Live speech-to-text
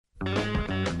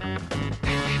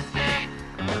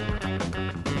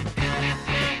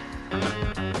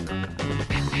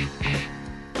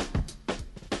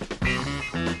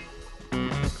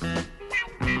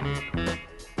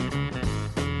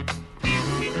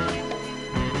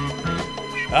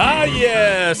Ah,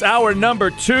 yes, hour number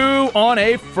 2 on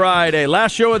a Friday.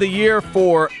 Last show of the year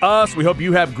for us. We hope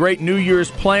you have great New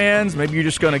Year's plans. Maybe you're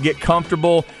just going to get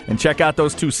comfortable and check out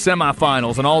those 2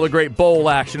 semifinals and all the great bowl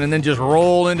action and then just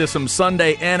roll into some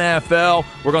Sunday NFL.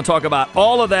 We're going to talk about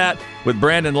all of that with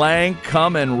Brandon Lang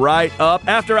coming right up.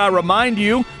 After I remind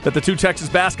you that the 2 Texas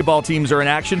basketball teams are in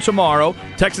action tomorrow.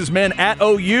 Texas men at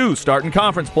OU starting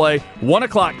conference play. 1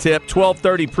 o'clock tip,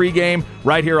 12:30 pregame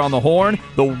right here on the Horn.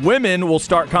 The women will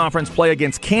start conference play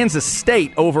against Kansas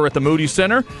State over at the Moody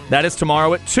Center. That is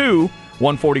tomorrow at 2.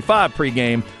 1:45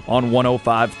 pregame on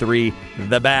 105.3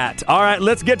 The Bat. All right,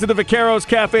 let's get to the Vaqueros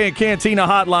Cafe and Cantina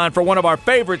hotline for one of our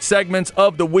favorite segments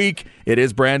of the week. It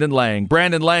is Brandon Lang.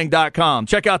 BrandonLang.com.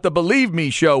 Check out the Believe Me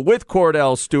show with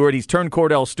Cordell Stewart. He's turned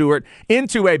Cordell Stewart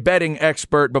into a betting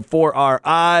expert before our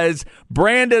eyes.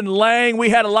 Brandon Lang,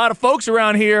 we had a lot of folks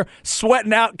around here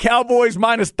sweating out Cowboys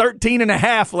minus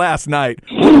 13.5 last night.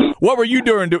 What were you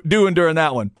doing during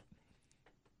that one?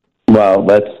 Well,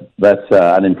 that's.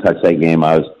 I didn't touch that game.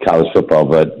 I was college football,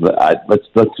 but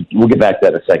we'll get back to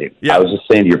that in a second. Yeah. I was just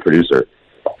saying to your producer,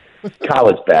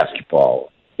 college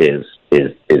basketball is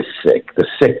sick. The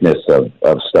sickness of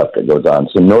stuff that goes on.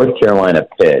 So North Carolina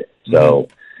Pitt. So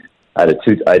I had a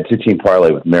 2-team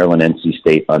parlay with Maryland NC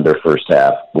State under first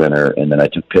half winner, and then I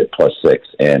took Pitt +6,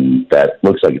 and that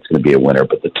looks like it's going to be a winner.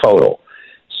 But the total.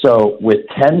 So with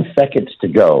 10 seconds to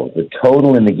go, the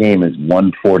total in the game is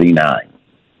 149.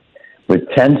 With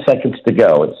 10 seconds to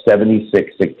go, it's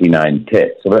 76-69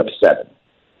 Pitt. So they're up 7.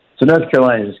 So North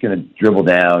Carolina is just going to dribble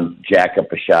down, jack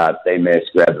up a shot. They miss,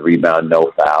 grab the rebound,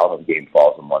 no foul, and the game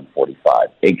falls in 145.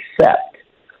 Except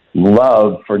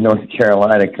Love for North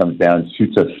Carolina comes down,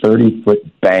 shoots a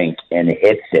 30-foot bank, and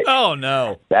hits it. Oh,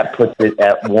 no. That puts it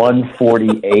at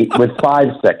 148 with 5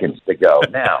 seconds to go.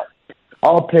 Now,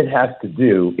 all Pitt has to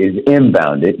do is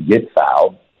inbound it, get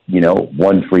fouled,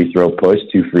 1 free throw push,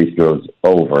 2 free throws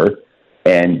over,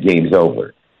 and game's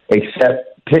over.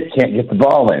 Except Pitt can't get the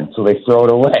ball in, so they throw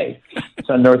it away.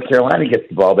 So North Carolina gets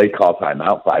the ball. They call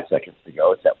timeout, 5 seconds to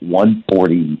go. It's at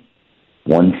 140,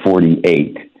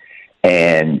 148,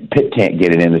 and Pitt can't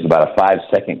get it in. There's about a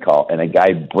 5-second call, and a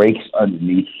guy breaks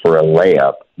underneath for a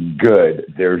layup.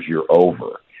 Good. There's your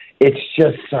over. It's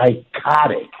just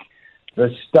psychotic, the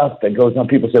stuff that goes on.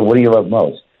 People say, what do you love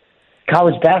most?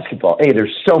 College basketball. Hey,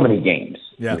 there's so many games.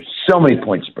 Yeah. There's so many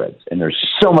point spreads, and there's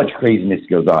so much craziness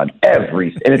goes on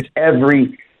it's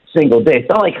every single day. It's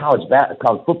not like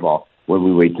college football where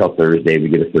we wait till Thursday, we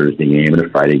get a Thursday game and a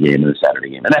Friday game and a Saturday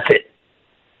game, and that's it.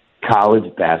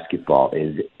 College basketball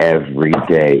is every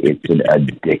day. It's an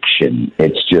addiction.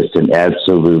 It's just an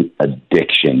absolute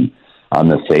addiction on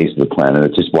the face of the planet.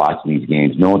 It's just watching these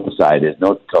games, know what the side is, know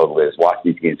what the total is, watch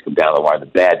these games come down the wire, the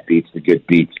bad beats, the good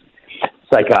beats.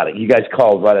 Psychotic. You guys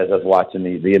called right as I was watching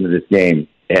the end of this game,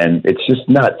 and it's just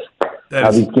nuts how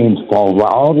these games fall.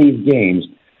 All these games,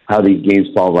 how these games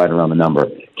fall right around the number.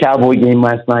 Cowboy game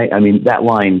last night. I mean, that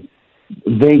line.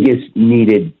 Vegas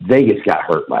got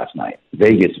hurt last night.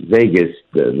 Vegas.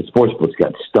 The sportsbooks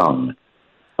got stung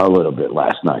a little bit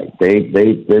last night. There's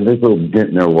a little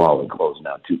dent in their wallet closing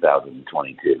out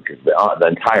 2022 because the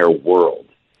entire world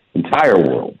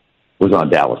was on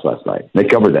Dallas last night. They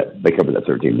covered that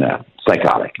 13.5.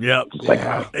 Psychotic. Yep.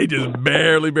 Psychotic. They just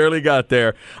barely got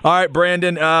there. All right,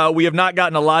 Brandon, we have not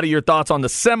gotten a lot of your thoughts on the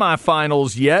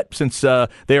semifinals yet since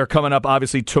they are coming up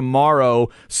obviously tomorrow.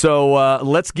 So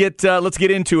let's get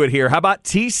into it here. How about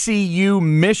TCU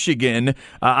Michigan?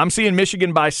 I'm seeing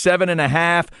Michigan by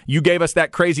 7.5. You gave us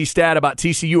that crazy stat about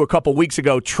TCU a couple weeks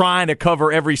ago trying to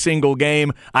cover every single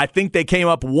game. I think they came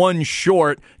up 1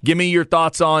 short. Give me your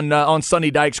thoughts on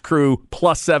Sonny Dykes' crew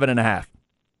plus 7.5.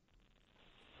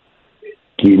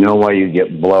 Do you know why you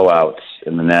get blowouts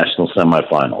in the national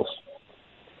semifinals?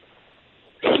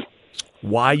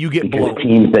 Why you get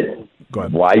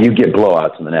Why you get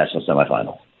blowouts in the national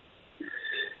semifinals?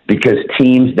 Because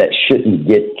teams that shouldn't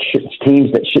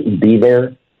be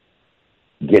there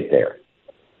get there.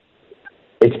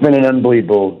 It's been an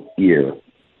unbelievable year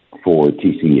for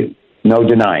TCU. No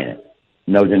denying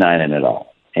it at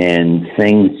all. And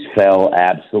things fell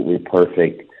absolutely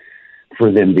perfect for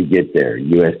them to get there.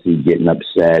 USC getting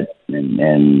upset and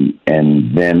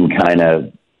then kind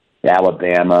of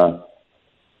Alabama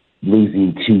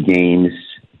losing 2 games,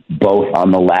 both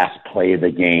on the last play of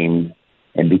the game.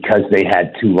 And because they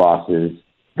had 2 losses,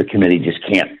 the committee just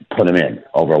can't put them in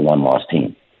over a 1-loss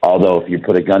team. Although if you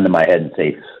put a gun to my head and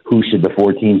say, who should the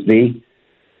 4 teams be?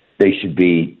 They should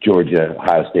be Georgia,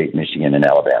 Ohio State, Michigan, and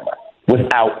Alabama.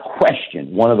 Without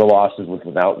question. One of the losses was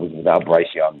without Bryce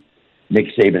Young. Nick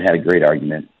Saban had a great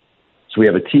argument. So we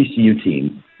have a TCU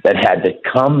team that had to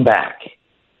come back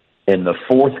in the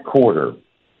fourth quarter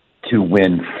to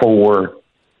win 4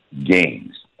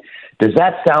 games. Does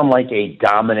that sound like a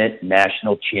dominant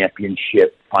national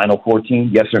championship Final Four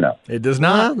team? Yes or no? It does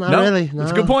not. No, not really. No.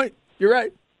 That's a good point. You're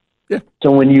right. Yeah.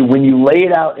 So when you lay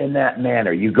it out in that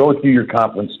manner, you go through your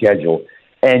conference schedule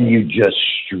and you just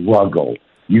struggle.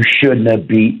 You shouldn't have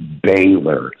beat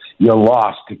Baylor. You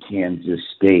lost to Kansas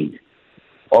State.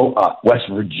 West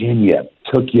Virginia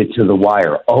took you to the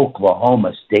wire.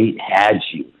 Oklahoma State had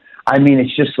you. I mean,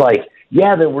 it's just like,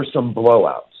 yeah, there were some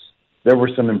blowouts. There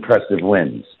were some impressive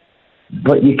wins.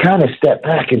 But you kind of step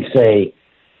back and say,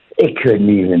 it couldn't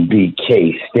even be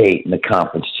K-State in the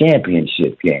conference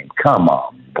championship game. Come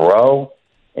on, bro.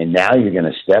 And now you're going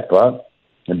to step up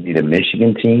and beat a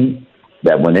Michigan team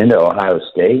that went into Ohio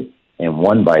State and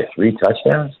won by 3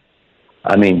 touchdowns?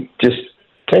 I mean, just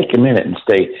take a minute and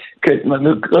say,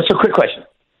 let's a quick question.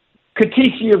 Could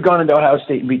TCU have gone into Ohio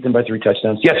State and beat them by 3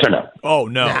 touchdowns? Yes or no? Oh,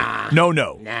 no. Nah. No.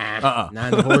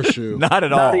 Not in the horseshoe. Not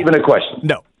at all. Not even a question.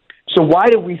 No. So why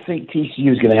do we think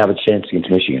TCU is going to have a chance against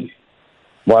Michigan?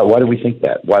 Why do we think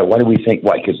that? Why do we think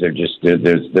why? Because they're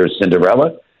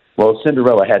Cinderella. Well,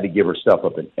 Cinderella had to give her stuff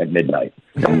up at midnight,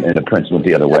 and the prince went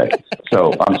the other way.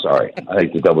 So I'm sorry. I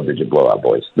think the double-digit blowout,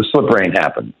 boys. The slipper ain't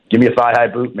happened. Give me a thigh-high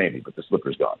boot, maybe, but the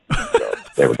slipper's gone. So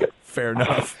there we go. Fair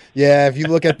enough. Yeah, if you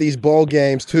look at these bowl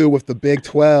games, too, with the Big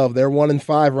 12, they're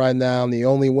 1-5 right now, and the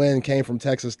only win came from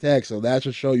Texas Tech. So that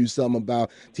should show you something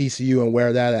about TCU and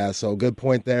where that at. So good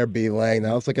point there, B. Lang.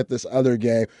 Now let's look at this other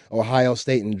game, Ohio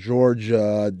State and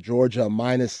Georgia. Georgia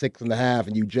minus 6.5,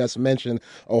 and you just mentioned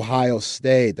Ohio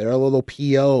State. They're a little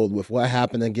PO'd with what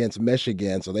happened against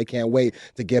Michigan, so they can't wait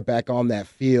to get back on that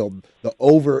field. The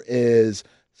over is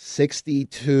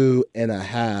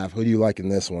 62.5. Who do you like in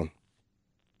this one?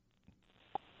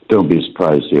 Don't be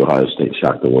surprised to see Ohio State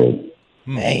shock the world.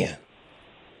 Man.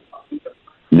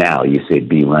 Now you say,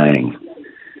 B. Lang,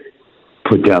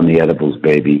 put down the edibles,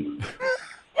 baby.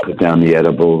 Put down the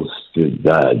edibles.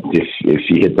 If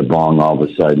you hit the bong all of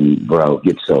a sudden, bro,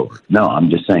 get sober. No, I'm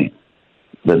just saying.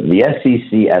 The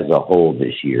SEC as a whole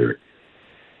this year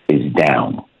is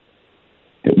down.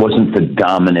 It wasn't the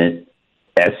dominant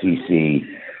SEC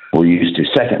we're used to.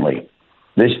 Secondly,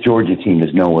 this Georgia team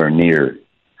is nowhere near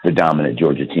the dominant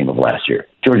Georgia team of last year.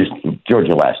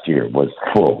 Georgia last year was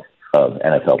full of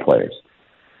NFL players.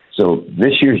 So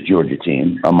this year's Georgia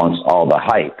team, amongst all the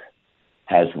hype,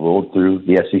 has rolled through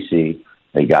the SEC.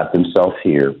 They got themselves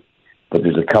here. But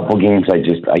there's a couple games I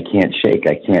can't shake.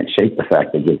 I can't shake the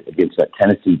fact that against that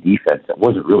Tennessee defense that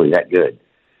wasn't really that good.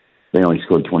 They only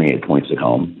scored 28 points at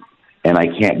home. And I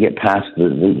can't get past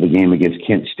the game against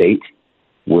Kent State,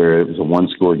 where it was a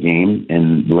one-score game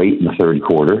late in the third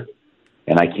quarter.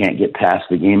 And I can't get past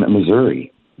the game at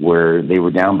Missouri, where they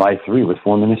were down by 3 with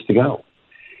 4 minutes to go.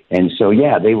 And so,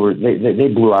 yeah, they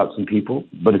blew out some people.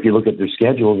 But if you look at their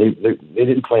schedule, they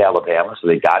didn't play Alabama, so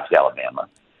they dodged Alabama.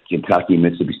 Kentucky,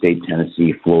 Mississippi State,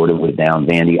 Tennessee, Florida was down.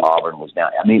 Vandy, Auburn was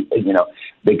down. I mean,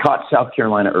 they caught South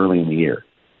Carolina early in the year.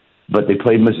 But they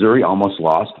played Missouri, almost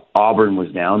lost. Auburn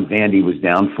was down. Vandy was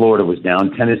down. Florida was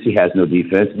down. Tennessee has no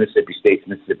defense. Mississippi State's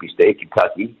Mississippi State.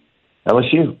 Kentucky,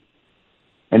 LSU.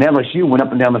 And LSU went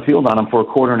up and down the field on them for a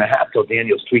quarter and a half till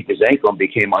Daniels tweaked his ankle and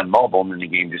became unmobile, and then the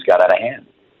game just got out of hand.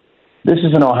 This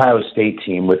is an Ohio State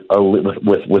team with a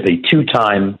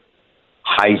 2-time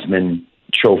Heisman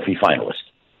Trophy finalist,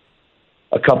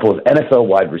 a couple of NFL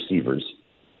wide receivers,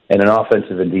 and an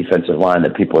offensive and defensive line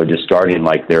that people are discarding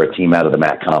like they're a team out of the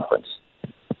MAC conference.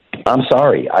 I'm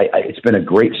sorry. It's been a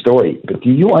great story, but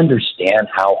do you understand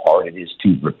how hard it is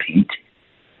to repeat?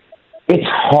 It's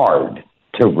hard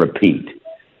to repeat.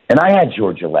 And I had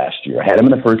Georgia last year. I had them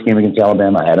in the first game against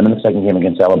Alabama. I had them in the second game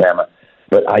against Alabama.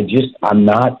 But I'm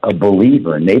not a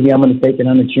believer. And maybe I'm going to take it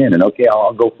on the chin. And, okay,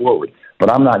 I'll go forward.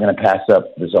 But I'm not going to pass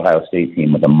up this Ohio State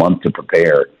team with a month to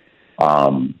prepare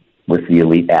with the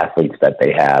elite athletes that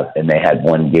they have. And they had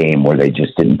one game where they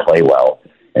just didn't play well,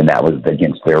 and that was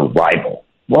against their rival.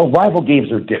 Well, rival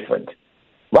games are different.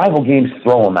 Rival games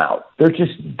throw them out. They're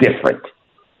just different.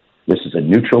 This is a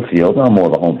neutral field. I'm more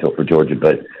of a home field for Georgia,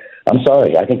 but I'm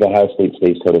sorry. I think Ohio State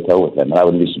stays toe-to-toe with them, and I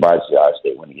wouldn't be surprised if Ohio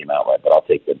State win the game outright, but I'll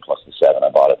take them plus the 7. I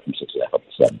bought it from 6.5 up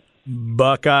to 7.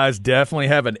 Buckeyes definitely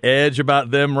have an edge about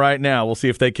them right now. We'll see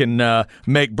if they can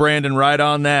make Brandon right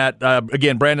on that.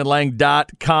 Again,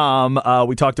 BrandonLang.com.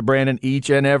 We talk to Brandon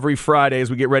each and every Friday as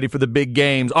we get ready for the big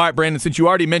games. All right, Brandon, since you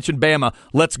already mentioned Bama,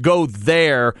 let's go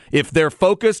there. If they're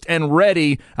focused and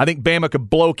ready, I think Bama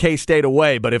could blow K-State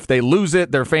away. But if they lose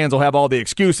it, their fans will have all the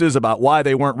excuses about why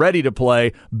they weren't ready to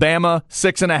play. Bama,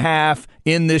 6.5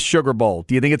 in this Sugar Bowl.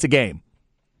 Do you think it's a game?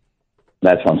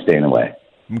 That's why I'm staying away.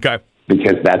 Okay.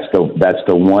 because that's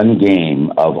the one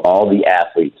game of all the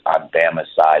athletes on Bama's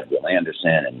side, Will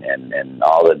Anderson and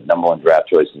all the number one draft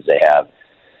choices they have.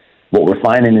 What we're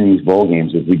finding in these bowl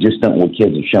games is we just don't. Well,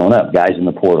 kids are showing up. Guys in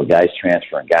the portal, guys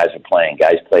transferring, guys are playing.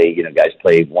 Guys play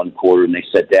one quarter and they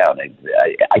sit down.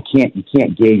 You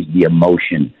can't gauge the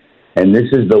emotion. And this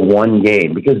is the one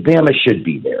game because Bama should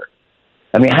be there.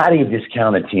 I mean, how do you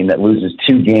discount a team that loses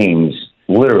 2 games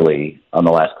literally on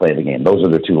the last play of the game? Those are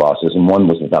their 2 losses, and one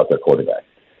was without their quarterback.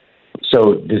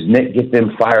 So does Nick get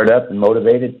them fired up and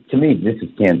motivated? To me, this is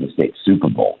Kansas State's Super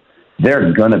Bowl.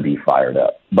 They're going to be fired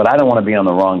up. But I don't want to be on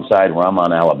the wrong side where I'm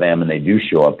on Alabama and they do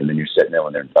show up, and then you're sitting there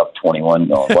when they're up 21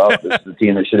 going, well, this is the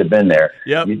team that should have been there.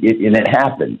 Yep. And it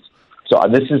happens. So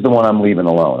this is the one I'm leaving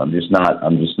alone. I'm just not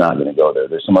going to go there.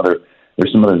 There's some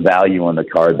other value on the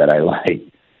card that I like,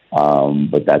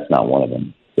 but that's not one of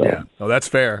them. So. Yeah, no, that's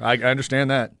fair. I understand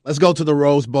that. Let's go to the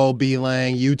Rose Bowl,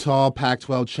 B-Lang. Utah,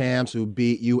 Pac-12 champs who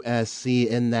beat USC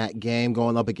in that game,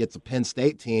 going up against a Penn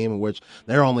State team, in which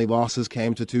their only losses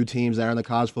came to 2 teams there in the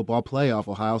college football playoff,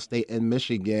 Ohio State and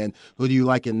Michigan. Who do you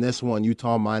like in this one?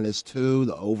 Utah -2.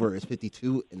 The over is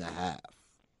 52.5.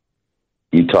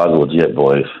 Utah's legit,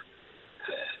 boys.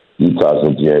 Utah's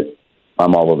legit.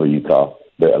 I'm all over Utah.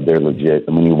 They're legit.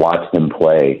 And when you watch them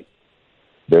play,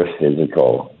 they're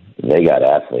physical. They got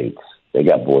athletes. They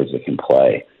got boys that can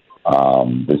play.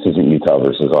 This isn't Utah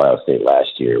versus Ohio State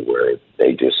last year where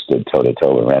they just stood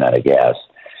toe-to-toe and ran out of gas.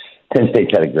 Penn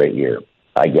State's had a great year.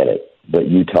 I get it. But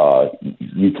Utah's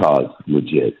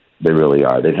legit. They really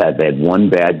are. They had one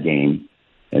bad game,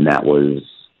 and that was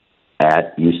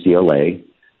at UCLA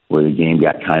where the game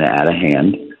got kind of out of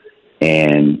hand.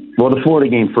 And, well, the Florida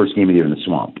game, first game of the year in the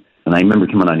Swamp. And I remember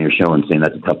coming on your show and saying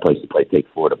that's a tough place to play. Take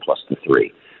Florida plus the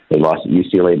 3. They lost at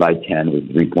UCLA by 10. It was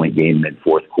a 3-point game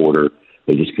mid-fourth quarter.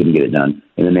 They just couldn't get it done.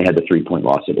 And then they had the 3-point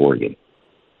loss at Oregon.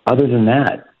 Other than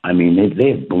that, I mean,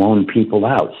 they've blown people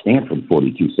out. Stanford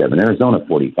 42-7, Arizona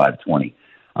 45-20.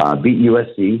 Beat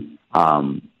USC.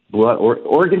 Blew out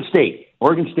Oregon State,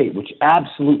 which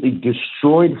absolutely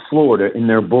destroyed Florida in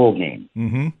their bowl game.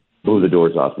 Mm-hmm. Blew the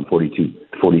doors off in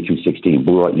 42-16.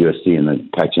 Blew out USC in the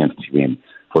Pac-Championship game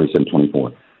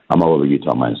 47-24. I'm all over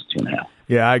Utah -2.5.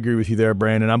 Yeah, I agree with you there,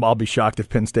 Brandon. I'll be shocked if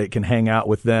Penn State can hang out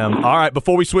with them. All right,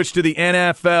 before we switch to the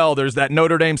NFL, there's that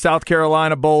Notre Dame South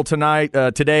Carolina Bowl tonight.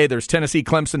 Today, there's Tennessee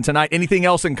Clemson tonight. Anything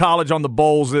else in college on the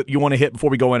bowls that you want to hit before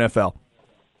we go NFL?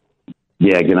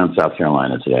 Yeah, get on South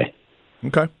Carolina today.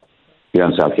 Okay. Get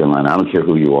on South Carolina. I don't care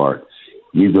who you are.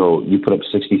 You put up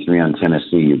 63 on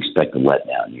Tennessee. You expect a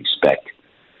letdown. You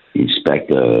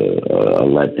expect a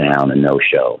letdown, a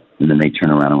no-show. And then they turn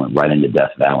around and went right into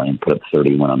Death Valley and put up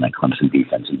 31 on that Clemson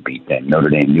defense and beat them. Notre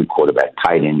Dame, new quarterback,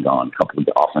 tight end gone, couple of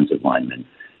the offensive linemen.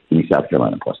 Give me South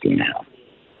Carolina +3.5.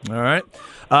 All right.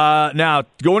 Now,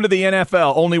 going to the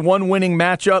NFL, only one winning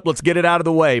matchup. Let's get it out of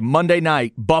the way. Monday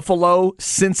night, Buffalo,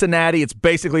 Cincinnati. It's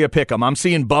basically a pick-em. I'm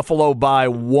seeing Buffalo by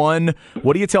 1.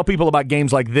 What do you tell people about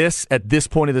games like this at this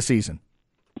point of the season?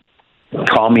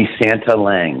 Call me Santa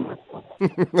Lang.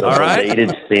 All right.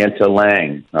 Dated Santa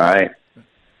Lang. All right.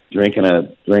 Drinking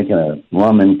a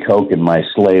rum and coke in my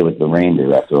sleigh with the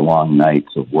reindeer after long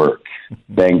nights of work.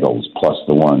 Bengals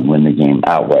 +1 win the game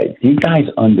outright. Do you guys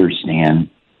understand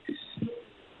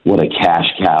what a cash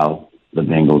cow the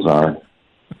Bengals are?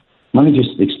 Let me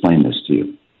just explain this to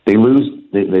you. They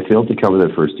failed to cover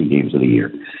their first 2 games of the year.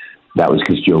 That was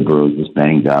because Joe Burrow was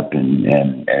banged up and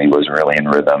he wasn't really in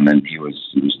rhythm and he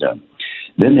was done.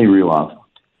 Then they reel off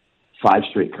 5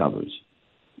 straight covers.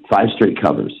 5 straight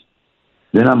covers.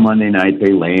 Then on Monday night,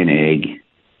 they lay an egg,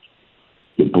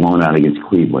 get blown out against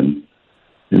Cleveland.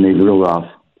 Then they reeled off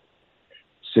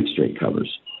 6 straight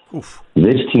covers. Oof.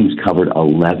 This team's covered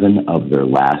 11 of their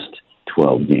last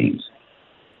 12 games.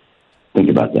 Think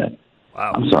about that.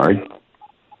 Wow. I'm sorry.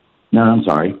 No, I'm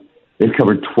sorry. They've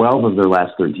covered 12 of their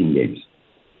last 13 games.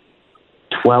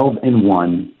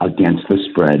 12-1 against the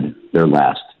spread their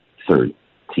last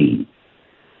 13.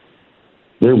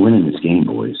 They're winning this game,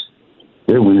 boys.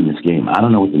 They're winning this game. I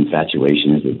don't know what the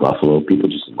infatuation is with Buffalo. People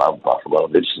just love Buffalo.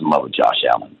 They're just in love with Josh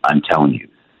Allen. I'm telling you,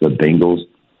 the Bengals,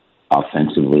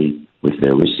 offensively, with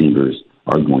their receivers,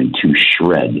 are going to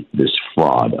shred this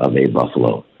fraud of a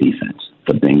Buffalo defense.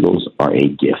 The Bengals are a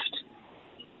gift.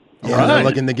 Yeah, they're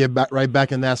looking to get right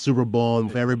back in that Super Bowl, and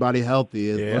with everybody healthy,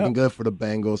 it's looking good for the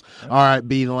Bengals. All right,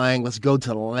 B. Lang, let's go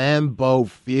to Lambeau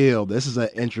Field. This is an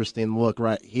interesting look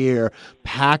right here.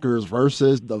 Packers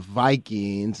versus the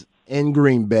Vikings in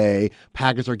Green Bay.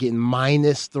 Packers are getting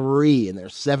 -3, and they're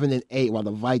 7-8, while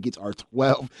the Vikings are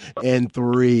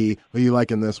 12-3. Who you like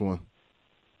in this one?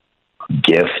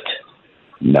 Gift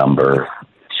number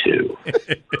 2.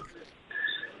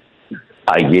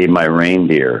 I gave my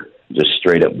reindeer just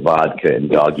straight up vodka and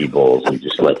doggy bowls and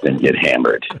just let them get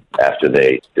hammered after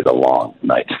they did a long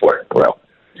night's work, bro.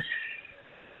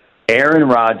 Aaron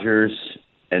Rodgers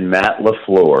and Matt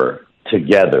LaFleur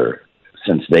together,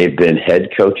 since they've been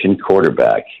head coach and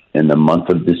quarterback in the month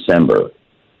of December,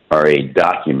 are a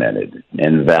documented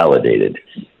and validated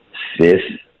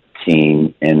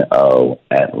 15-0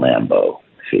 at Lambeau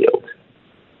Field.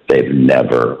 They've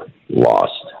never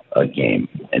lost a game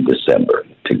in December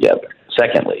together.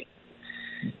 Secondly,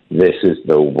 this is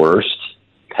the worst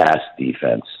pass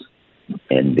defense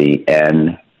in the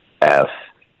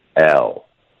NFL.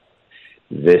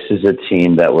 This is a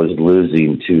team that was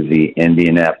losing to the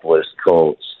Indianapolis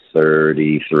Colts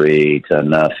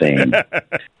 33-0.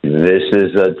 This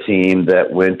is a team that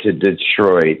went to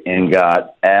Detroit and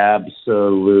got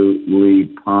absolutely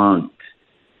punked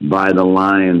by the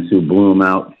Lions, who blew them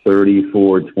out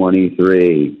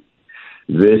 34-23.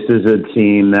 This is a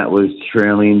team that was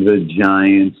trailing the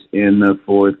Giants in the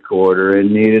fourth quarter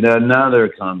and needed another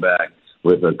comeback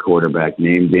with a quarterback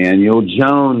named Daniel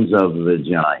Jones of the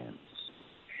Giants.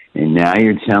 And now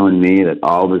you're telling me that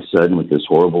all of a sudden with this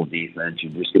horrible defense,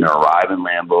 you're just going to arrive in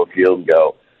Lambeau Field and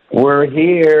go, we're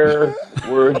here,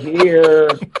 we're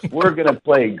going to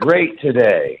play great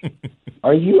today.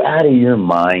 Are you out of your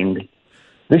mind?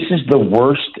 This is the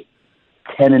worst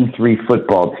 10-3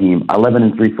 football team,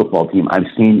 11-3 football team I've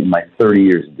seen in my 30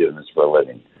 years of doing this for a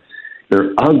living.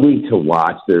 They're ugly to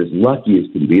watch. They're as lucky as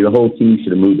can be. The whole team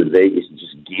should have moved to Vegas and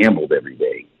just gambled every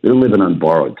day. They're living on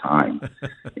borrowed time.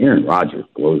 Aaron Rodgers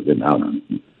blows them out on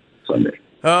Sunday.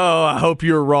 Oh, I hope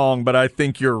you're wrong, but I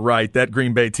think you're right. That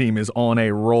Green Bay team is on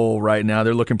a roll right now.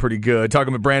 They're looking pretty good.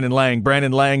 Talking with Brandon Lang,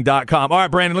 BrandonLang.com. All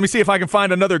right, Brandon, let me see if I can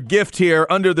find another gift here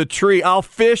under the tree. I'll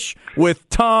fish with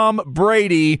Tom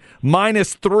Brady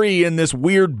 -3 in this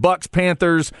weird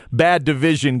Bucs-Panthers bad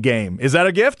division game. Is that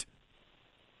a gift?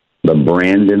 The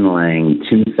Brandon Lang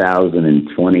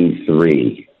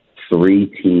 2023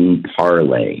 three-team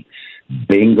parlay.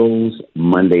 Bengals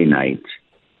Monday night.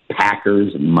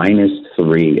 Packers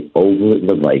 -3 over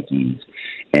the Vikings,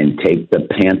 and take the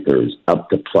Panthers up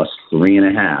to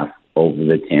 +3.5 over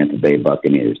the Tampa Bay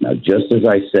Buccaneers. Now, just as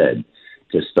I said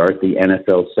to start the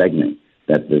NFL segment,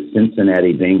 that the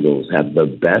Cincinnati Bengals have the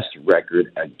best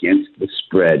record against the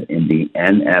spread in the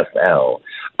NFL,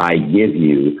 I give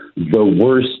you the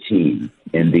worst team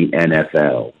in the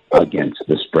NFL against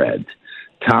the spread.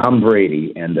 Tom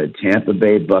Brady and the Tampa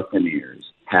Bay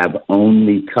Buccaneers have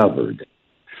only covered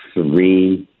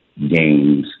 3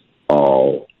 games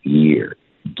all year.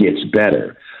 Gets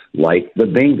better. Like the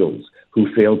Bengals, who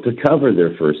failed to cover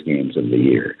their first games of the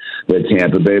year. The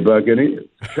Tampa Bay Buccaneers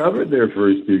covered their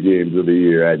first 2 games of the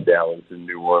year at Dallas and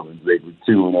New Orleans. They were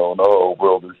 2-0. The whole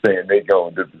world is saying they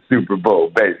going to the Super Bowl,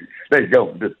 baby. They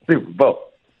going to the Super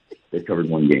Bowl. They covered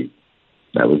 1 game.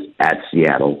 That was at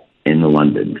Seattle in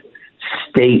London.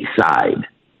 Stateside.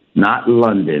 Not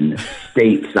London,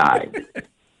 stateside.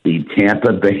 The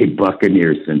Tampa Bay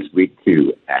Buccaneers since week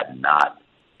 2 have not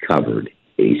covered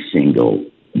a single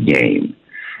game.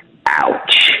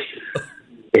 Ouch.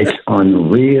 It's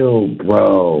unreal,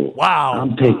 bro. Wow.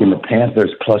 I'm taking the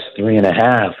Panthers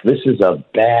 +3.5. This is a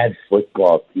bad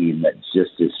football team that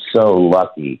just is so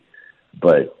lucky.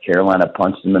 But Carolina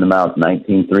punched them in the mouth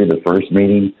 19-3 the first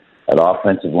meeting. That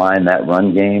offensive line, that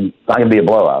run game, it's not going to be a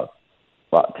blowout.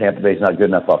 But Tampa Bay's not good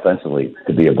enough offensively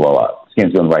to be a blowout. This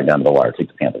game's going right down to the wire. Take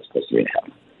the Panthers +3.5.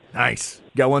 Nice.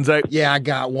 Got one, Zay? Yeah, I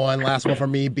got one. Last one for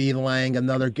me, B. Lang.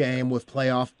 Another game with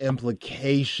playoff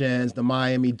implications. The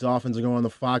Miami Dolphins are going to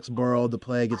Foxborough to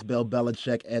play against Bill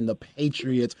Belichick and the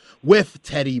Patriots with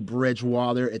Teddy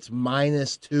Bridgewater. It's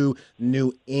 -2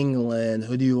 New England.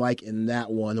 Who do you like in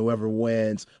that one? Whoever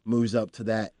wins moves up to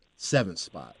that 7th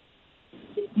spot.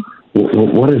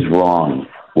 What is wrong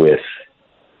with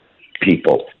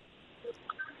people?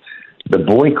 The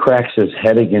boy cracks his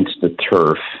head against the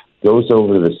turf, goes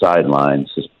over to the sidelines.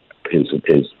 His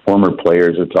former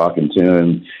players are talking to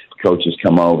him. Coaches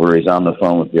come over. He's on the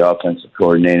phone with the offensive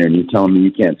coordinator, and you're telling me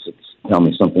you can't tell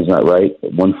me something's not right?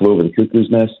 One flew over the cuckoo's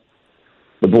nest.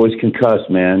 The boy's concussed,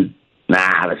 man.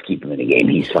 Nah, let's keep him in the game.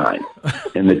 He's fine.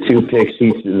 And the 2 picks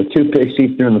he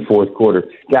threw in the fourth quarter.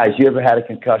 Guys, you ever had a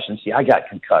concussion? See, I got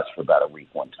concussed for about a week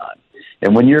one time.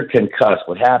 And when you're concussed,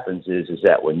 what happens is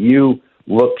that when you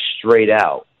look straight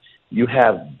out, you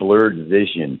have blurred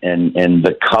vision, and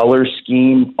the color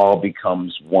scheme all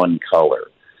becomes one color.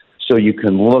 So you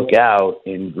can look out,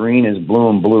 and green is blue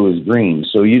and blue is green.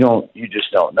 So you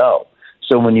just don't know.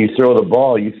 So when you throw the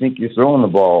ball, you think you're throwing the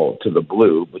ball to the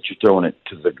blue, but you're throwing it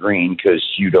to the green because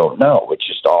you don't know. It's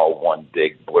just all one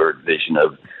big blurred vision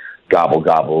of gobble,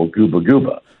 gobble, gooba,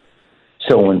 gooba.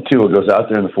 So when Tua goes out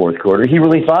there in the fourth quarter, he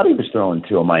really thought he was throwing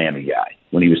to a Miami guy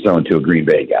when he was throwing to a Green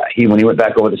Bay guy. When he went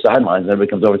back over the sidelines, everybody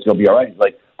comes over, it's going to be all right. He's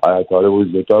like, I thought it was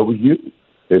you.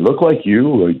 They look like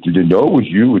you. I didn't know it was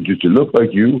you. It just looked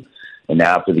like you. And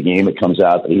now after the game, it comes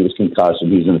out that he was concussed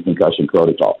and he's in the concussion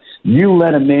protocol. You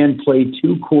let a man play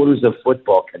 2 quarters of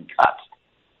football concussed.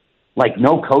 Like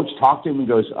no coach talked to him and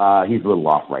goes, he's a little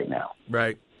off right now.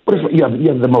 Right. But you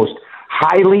have the most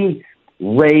highly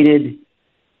rated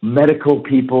medical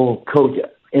people, coach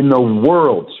in the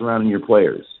world surrounding your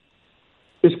players.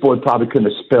 This boy probably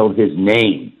couldn't have spelled his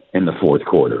name in the fourth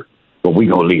quarter, but we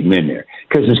going to leave him in there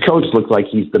because his coach looks like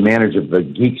he's the manager of the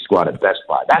Geek Squad at Best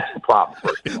Buy. That's the problem,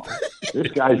 first of all.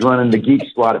 This guy's running the Geek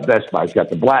Squad at Best Buy. He's got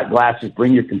the black glasses.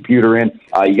 Bring your computer in.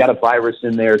 You got a virus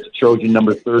in there. It's a Trojan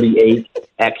number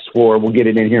 38X4. We'll get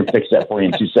it in here and fix that for you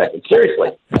in 2 seconds.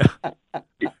 Seriously.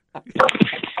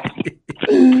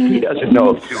 He doesn't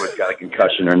know if Tua's got a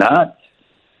concussion or not.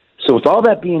 So with all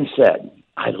that being said,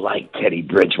 I like Teddy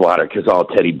Bridgewater because all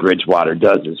Teddy Bridgewater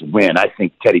does is win. I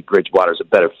think Teddy Bridgewater's a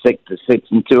better fit to fit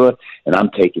into it, and I'm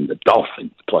taking the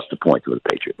Dolphins plus the point to the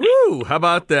Patriots. Woo, how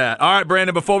about that? All right,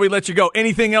 Brandon, before we let you go,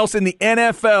 anything else in the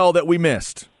NFL that we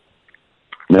missed?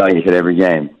 No, you hit every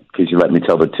game because you let me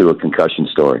tell the Tua concussion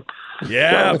story.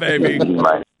 Yeah, so, baby.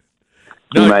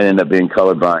 He might end up being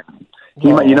colorblind.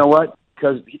 You know what?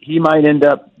 Because he might end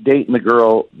up dating the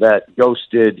girl that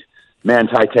ghosted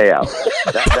Manti Te'o.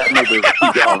 That may be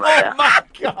going right now. Oh, my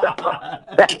God.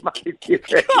 That might be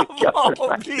ready Come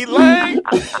on, D-Lang.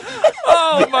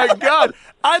 Oh, my God.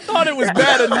 I thought it was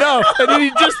bad enough, and then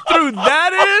he just threw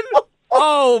that in?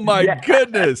 Oh, my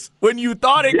goodness. When you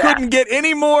thought it couldn't get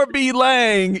any more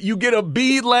B-Lang, you get a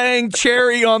B-Lang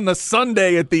cherry on the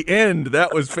sundae at the end.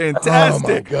 That was fantastic.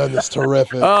 Oh, my goodness.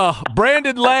 Terrific.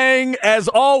 Brandon Lang, as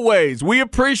always, we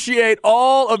appreciate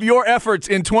all of your efforts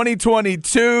in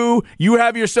 2022. You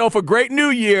have yourself a great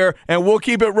new year, and we'll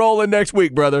keep it rolling next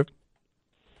week, brother.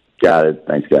 Got it.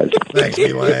 Thanks, guys. Thanks,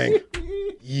 B-Lang.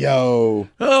 Yo.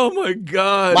 Oh, my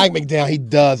God. Mike McDowell, he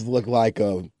does look like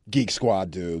a Geek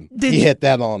Squad dude. He hit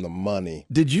that on the money.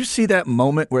 Did you see that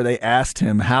moment where they asked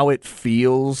him how it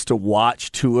feels to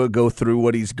watch Tua go through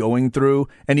what he's going through,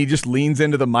 and he just leans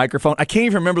into the microphone? I can't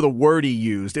even remember the word he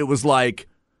used. It was like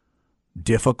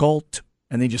difficult,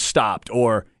 and they just stopped.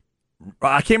 Or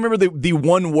I can't remember the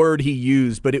one word he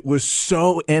used, but it was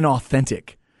so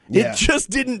inauthentic. Yeah. It just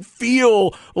didn't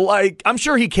feel like – I'm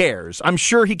sure he cares. I'm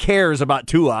sure he cares about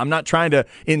Tua. I'm not trying to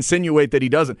insinuate that he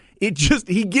doesn't. It just –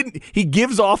 he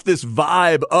gives off this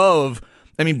vibe of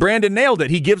 – I mean, Brandon nailed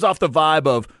it. He gives off the vibe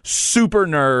of super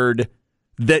nerd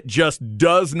that just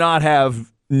does not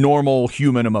have normal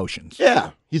human emotions.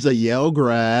 Yeah. He's a Yale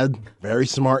grad, very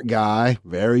smart guy,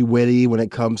 very witty when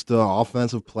it comes to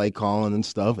offensive play calling and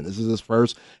stuff. And this is his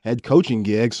first head coaching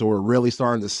gig, so we're really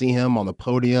starting to see him on the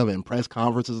podium and press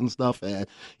conferences and stuff. And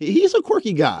he's a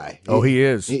quirky guy. Oh, he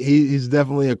is. He's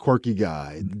definitely a quirky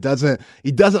guy.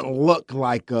 He doesn't look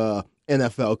like a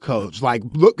NFL coach. Like,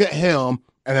 look at him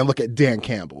and then look at Dan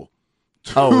Campbell.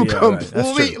 Oh, Two yeah,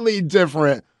 completely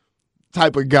different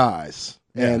type of guys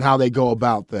and how they go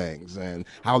about things and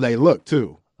how they look,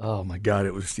 too. Oh, my God.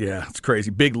 It's crazy.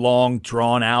 Big, long,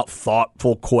 drawn-out,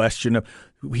 thoughtful question of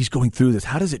he's going through this.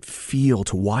 How does it feel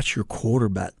to watch your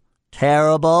quarterback?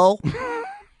 Terrible.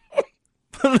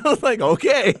 I was like,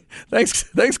 okay,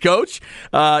 thanks, Coach.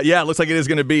 It looks like it is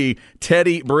going to be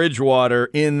Teddy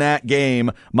Bridgewater in that game,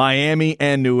 Miami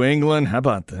and New England. How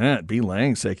about that? B.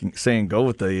 Lang saying go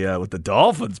with the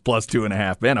Dolphins plus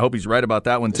 2.5. Man, I hope he's right about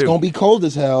that one too. It's going to be cold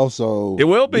as hell, so it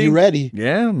will be. Be ready.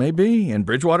 Yeah, maybe. And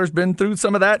Bridgewater's been through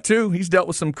some of that too. He's dealt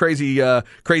with some crazy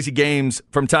games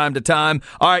from time to time.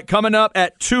 All right, coming up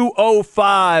at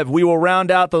 2:05, we will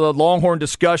round out the Longhorn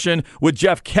discussion with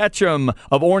Jeff Ketchum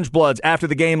of Orange Bloods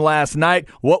after the game last night.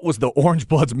 What was the Orange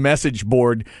Bloods message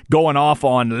board going off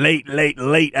on late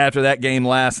after that game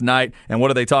last night, and what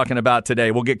are they talking about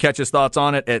today? We'll get Ketch's thoughts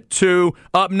on it at 2.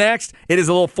 Up next, it is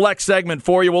a little flex segment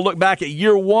for you. We'll look back at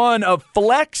year 1 of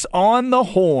Flex on the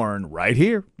Horn right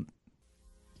here.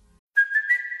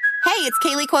 Hey, it's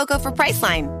Kaylee Cuoco for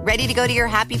Priceline. Ready to go to your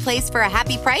happy place for a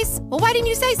happy price? Well, why didn't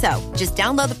you say so? Just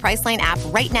download the Priceline app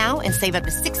right now and save up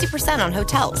to 60% on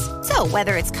hotels. So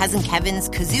whether it's Cousin Kevin's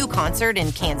Kazoo Concert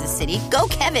in Kansas City, go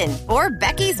Kevin, or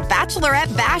Becky's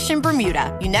Bachelorette Bash in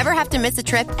Bermuda, you never have to miss a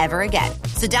trip ever again.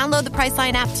 So download the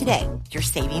Priceline app today. Your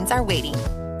savings are waiting.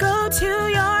 Go to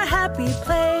your happy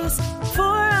place for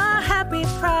a happy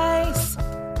price.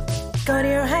 Go to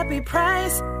your happy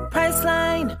price,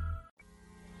 Priceline.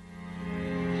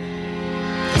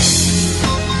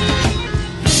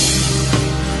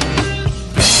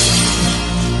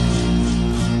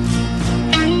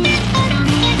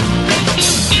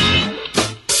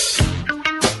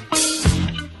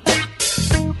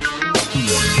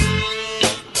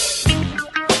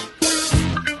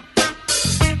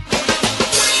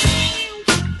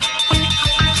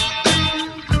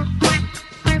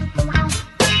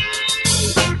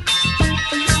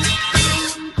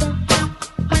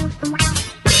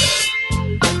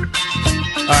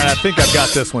 think I've got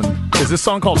this one. Is this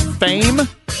song called Fame?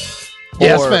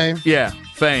 Yeah, it's Fame. Yeah,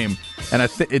 Fame. And I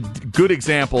think good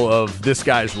example of this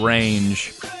guy's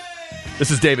range.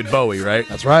 This is David Bowie, right?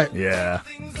 That's right. Yeah.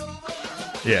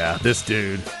 Yeah, this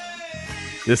dude.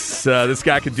 This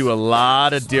guy could do a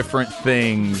lot of different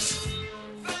things.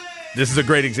 This is a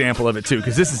great example of it, too,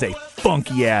 because this is a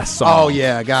funky-ass song. Oh,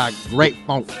 yeah, got great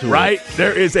funk to it. Right?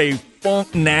 There is a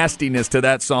funk nastiness to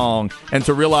that song. And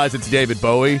to realize it's David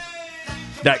Bowie,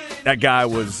 that guy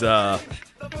was...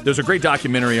 there's a great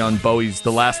documentary on Bowie's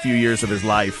the last few years of his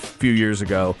life, a few years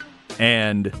ago.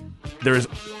 And there's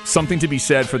something to be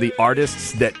said for the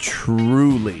artists that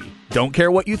truly don't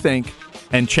care what you think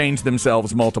and change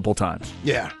themselves multiple times.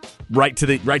 Yeah. Right to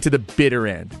the bitter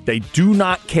end. They do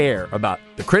not care about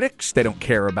the critics. They don't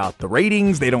care about the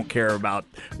ratings. They don't care about,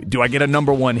 do I get a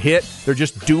number one hit? They're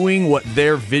just doing what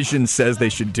their vision says they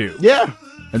should do. Yeah.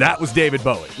 And that was David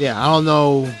Bowie. Yeah, I don't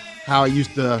know how he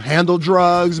used to handle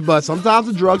drugs, but sometimes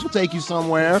the drugs will take you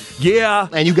somewhere. Yeah.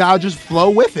 And you got to just flow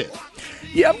with it.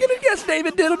 Yeah, I'm going to guess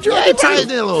David did a drug. Yeah, he probably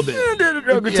did a little bit. Yeah, did a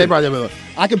drug or Yeah, two. he probably did a little.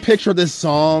 I can picture this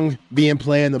song being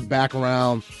played in the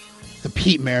background, the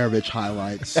Pete Maravich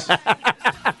highlights.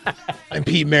 And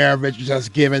Pete Maravich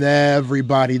just giving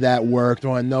everybody that work,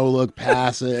 throwing no-look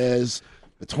passes,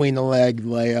 between-the-leg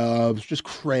layups, just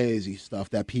crazy stuff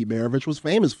that Pete Maravich was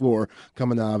famous for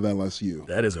coming out of LSU.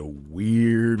 That is a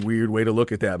weird way to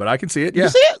look at that, but I can see it. Yeah, You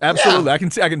see it? absolutely. Yeah.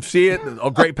 I can see it. All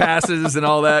great passes and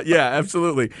all that. Yeah,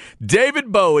 absolutely.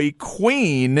 David Bowie,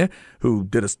 Queen, who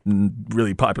did a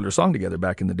really popular song together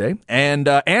back in the day, and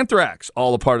Anthrax,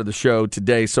 all a part of the show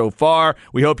today so far.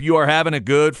 We hope you are having a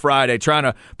good Friday, trying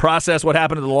to process what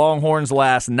happened to the Longhorns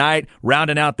last night,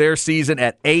 rounding out their season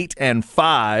at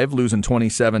 8-5, losing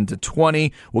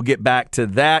 27-20. We'll get back to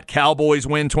that. Cowboys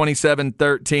win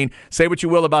 27-13. Say what you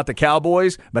will about the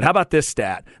Cowboys, but how about this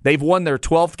stat? They've won their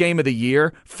 12th game of the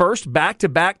year, first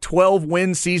back-to-back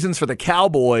 12-win seasons for the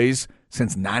Cowboys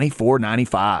since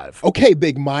 94-95. Okay,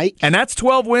 Big Mike. And that's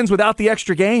 12 wins without the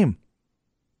extra game.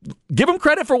 Give them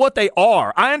credit for what they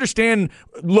are. I understand.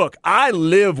 Look, I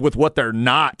live with what they're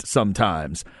not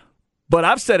sometimes. But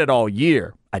I've said it all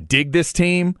year. I dig this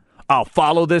team. I'll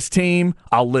follow this team.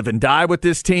 I'll live and die with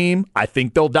this team. I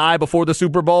think they'll die before the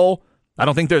Super Bowl. I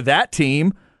don't think they're that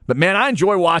team. But, man, I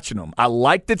enjoy watching them. I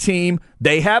like the team.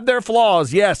 They have their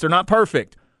flaws. Yes, they're not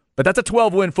perfect. But that's a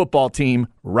 12-win football team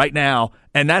right now,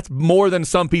 and that's more than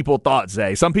some people thought,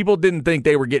 Zay. Some people didn't think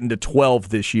they were getting to 12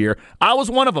 this year. I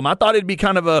was one of them. I thought it'd be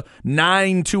kind of a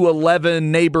 9-11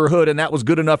 neighborhood, and that was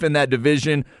good enough in that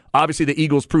division. Obviously, the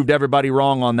Eagles proved everybody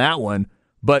wrong on that one,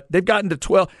 but they've gotten to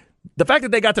 12. The fact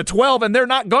that they got to 12 and they're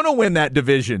not going to win that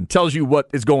division tells you what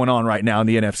is going on right now in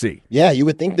the NFC. Yeah, you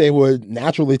would think they would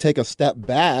naturally take a step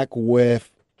back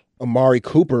with Amari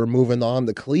Cooper moving on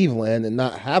to Cleveland and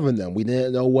not having them. We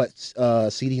didn't know what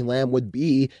CeeDee Lamb would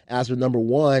be as their number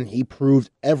one. He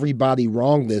proved everybody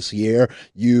wrong this year.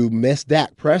 You missed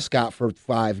Dak Prescott for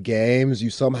 5 games. You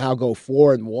somehow go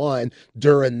 4-1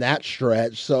 during that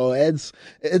stretch. So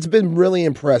it's been really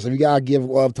impressive. You got to give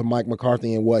love to Mike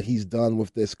McCarthy and what he's done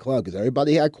with this club, because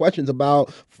everybody had questions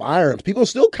about firing. People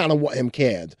still kind of want him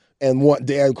canned and want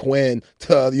Dan Quinn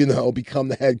to, become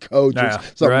the head coach or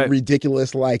something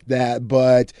ridiculous like that.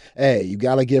 But, hey, you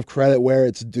got to give credit where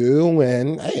it's due.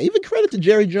 And, hey, even credit to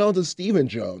Jerry Jones and Stephen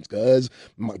Jones, because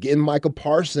getting Micah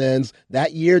Parsons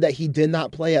that year that he did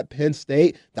not play at Penn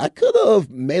State, that could have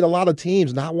made a lot of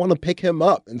teams not want to pick him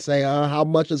up and say, how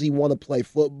much does he want to play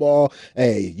football?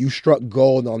 Hey, you struck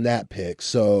gold on that pick.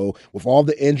 So with all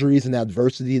the injuries and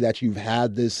adversity that you've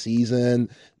had this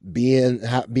season, being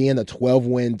a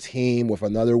 12-win team with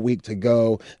another week to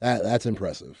go, that's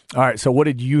impressive. All right, so what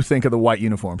did you think of the white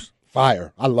uniforms?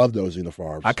 Fire. I love those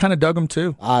uniforms. I kind of dug them,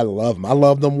 too. I love them. I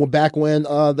loved them back when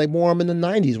they wore them in the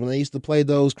 90s, when they used to play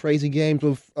those crazy games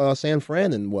with San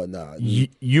Fran and whatnot.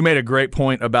 You made a great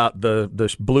point about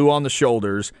the blue on the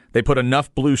shoulders. They put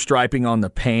enough blue striping on the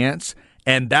pants,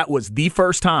 and that was the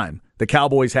first time the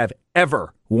Cowboys have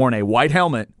ever worn a white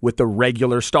helmet with the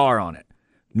regular star on it.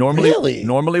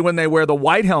 Normally when they wear the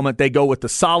white helmet, they go with the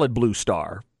solid blue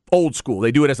star. Old school.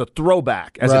 They do it as a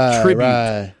throwback, as a tribute.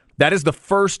 Right. That is the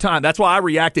first time. That's why I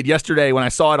reacted yesterday when I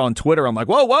saw it on Twitter. I'm like,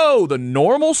 whoa, the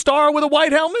normal star with a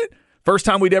white helmet? First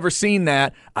time we'd ever seen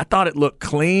that. I thought it looked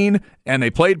clean, and they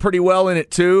played pretty well in it,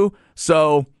 too.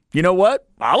 So, you know what?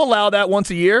 I'll allow that once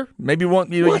a year. Maybe once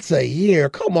a year?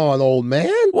 Come on, old man.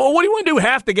 Well, what do you want to do,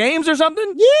 half the games or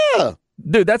something? Yeah.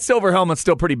 Dude, that silver helmet's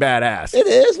still pretty badass. It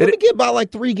is. Let me get about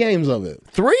like 3 games of it.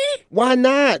 3? Why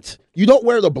not? You don't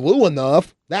wear the blue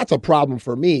enough. That's a problem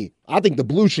for me. I think the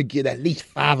blue should get at least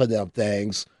 5 of them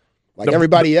things. Like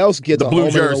everybody else gets the a blue home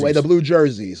and jerseys. away, the blue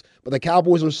jerseys. But the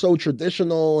Cowboys are so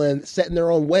traditional and set in their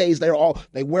own ways.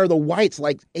 They wear the whites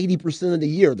like 80% of the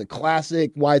year, the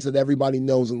classic whites that everybody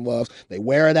knows and loves. They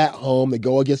wear it at home. They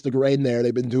go against the grain there.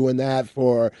 They've been doing that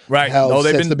for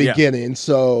since the beginning.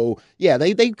 So yeah,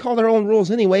 they call their own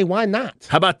rules anyway. Why not?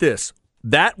 How about this?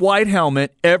 That white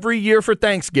helmet every year for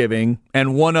Thanksgiving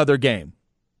and one other game.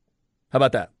 How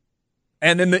about that?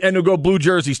 And then they'll go blue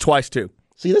jerseys twice too.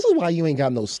 See, this is why you ain't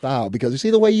got no style, because you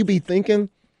see the way you be thinking?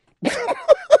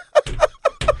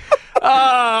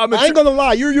 I ain't gonna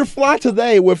lie, you're fly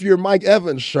today with your Mike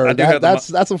Evans shirt.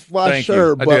 That's a fly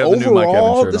shirt. But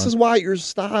overall, this is why your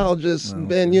style just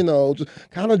been, just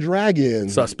kind of dragging.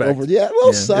 Suspect. A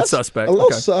little sus. It's suspect. A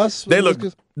little sus. They look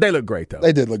great though.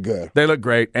 They did look good. They look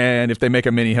great, and if they make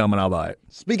a mini helmet, I'll buy it.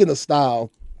 Speaking of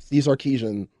style, Steve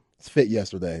Sarkisian's fit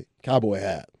yesterday. Cowboy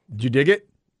hat. Did you dig it?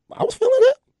 I was feeling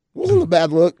it. It wasn't a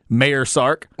bad look. Mayor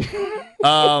Sark.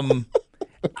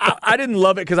 I didn't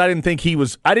love it because I didn't think he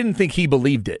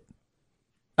believed it.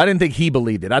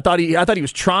 I thought he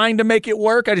was trying to make it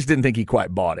work. I just didn't think he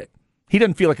quite bought it. He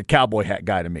doesn't feel like a cowboy hat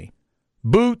guy to me.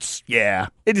 Boots, yeah.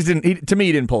 It just didn't. To me,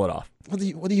 he didn't pull it off.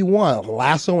 What do you want?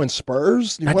 Lasso and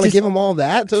Spurs? You want to give him all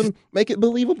that to make it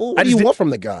believable? What do you want from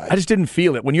the guy? I just didn't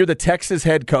feel it. When you're the Texas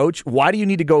head coach, why do you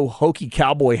need to go hokey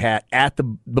cowboy hat at the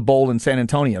bowl in San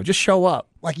Antonio? Just show up.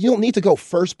 Like, you don't need to go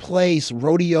first place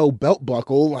rodeo belt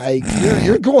buckle. Like,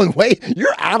 you're going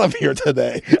you're out of here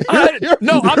today. I'm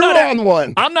not on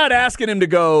one. I'm not asking him to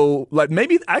go, like,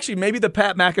 maybe the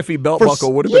Pat McAfee belt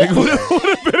buckle would have been a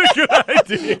good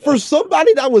idea. For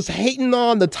somebody that was hating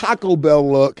on the Taco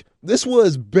Bell look, this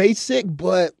was basic,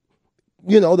 but,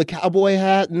 the cowboy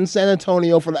hat in San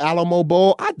Antonio for the Alamo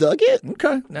Bowl, I dug it.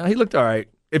 Okay. Now, he looked all right.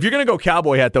 If you're going to go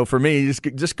cowboy hat, though, for me,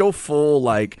 just go full,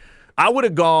 like, I would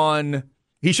have gone...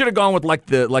 He should have gone with like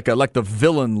the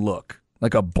villain look,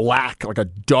 like a black, like a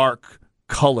dark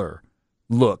color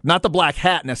look. Not the black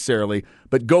hat necessarily,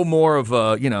 but go more of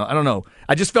a, I don't know.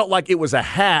 I just felt like it was a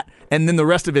hat, and then the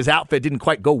rest of his outfit didn't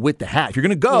quite go with the hat. If you're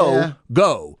going to go.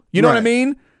 You know what I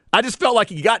mean? I just felt like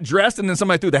he got dressed, and then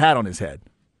somebody threw the hat on his head.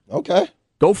 Okay.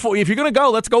 Go full. If you're going to go,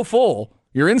 let's go full.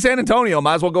 You're in San Antonio.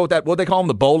 Might as well go with that, what they call them,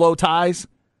 the bolo ties?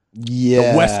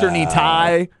 Yeah. The westerny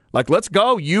tie. Like, let's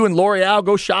go. You and L'Oreal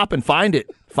go shop and find it.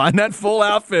 Find that full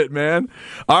outfit, man.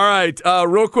 All right,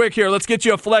 real quick here. Let's get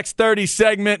you a Flex 30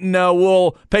 segment, and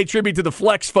we'll pay tribute to the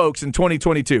Flex folks in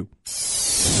 2022.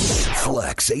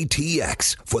 Flex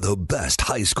ATX for the best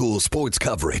high school sports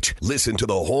coverage. Listen to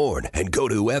the Horn and go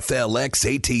to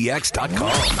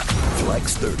FLXATX.com.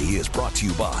 Flex 30 is brought to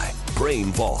you by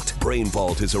Brain Vault. Brain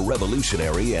Vault is a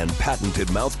revolutionary and patented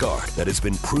mouthguard that has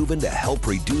been proven to help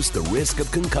reduce the risk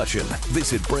of concussion.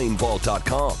 Visit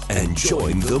BrainVault.com and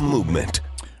join the movement.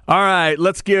 All right,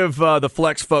 let's give the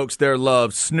Flex folks their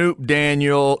love. Snoop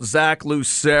Daniel, Zach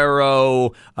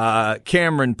Lucero,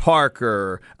 Cameron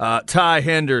Parker, Ty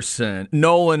Henderson,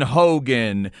 Nolan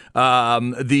Hogan,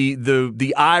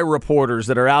 the eye reporters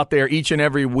that are out there each and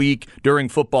every week during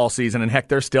football season, and heck,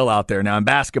 they're still out there now in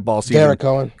basketball season. Derek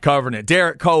Cohen. Covering it.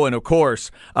 Derek Cohen, of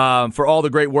course, for all the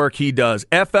great work he does.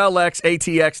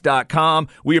 FLXATX.com.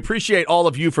 We appreciate all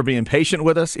of you for being patient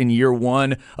with us in year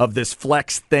one of this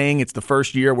Flex thing. It's the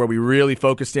first year where we really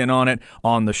focused in on it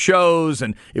on the shows,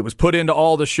 and it was put into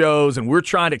all the shows, and we're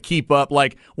trying to keep up.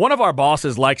 Like, one of our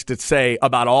bosses likes to say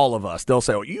about all of us, they'll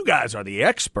say, well, you guys are the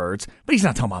experts, but he's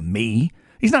not talking about me.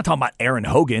 He's not talking about Aaron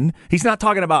Hogan. He's not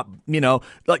talking about,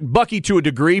 like Bucky to a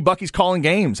degree. Bucky's calling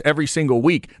games every single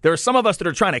week. There are some of us that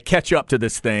are trying to catch up to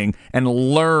this thing and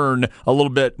learn a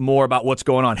little bit more about what's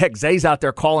going on. Heck, Zay's out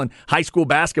there calling high school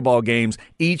basketball games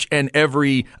each and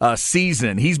every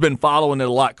season. He's been following it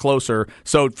a lot closer.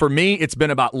 So for me, it's been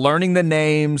about learning the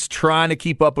names, trying to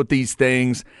keep up with these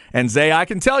things. And Zay, I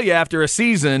can tell you after a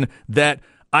season that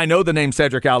I know the name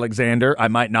Cedric Alexander. I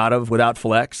might not have without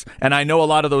Flex. And I know a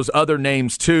lot of those other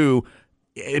names too,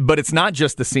 but it's not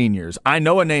just the seniors. I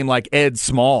know a name like Ed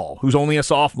Small, who's only a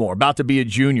sophomore, about to be a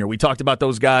junior. We talked about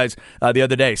those guys the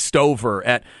other day, Stover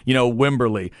at,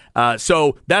 Wimberley.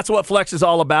 So that's what Flex is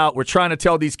all about. We're trying to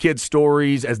tell these kids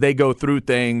stories as they go through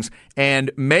things.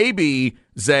 And maybe,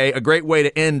 Zay, a great way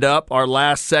to end up our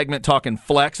last segment talking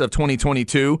Flex of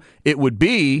 2022, it would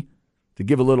be to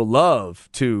give a little love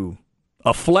to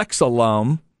a Flex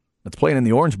alum that's playing in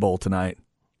the Orange Bowl tonight.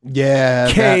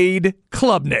 Yeah. Cade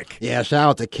Klubnik. Yeah, shout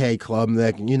out to Cade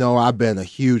Klubnik. I've been a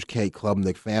huge Cade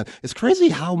Klubnik fan. It's crazy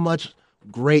how much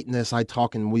greatness I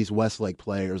talk in these Westlake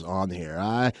players on here.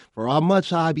 For how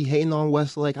much I be hating on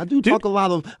Westlake, I do talk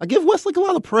I give Westlake a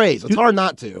lot of praise. It's hard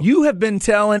not to. You have been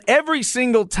telling every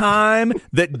single time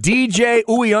that DJ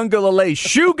Uyunglele's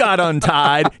shoe got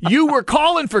untied, you were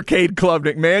calling for Cade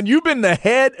Klubnik, man. You've been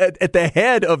at the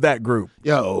head of that group.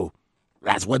 Yo,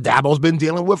 that's what Dabo's been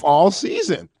dealing with all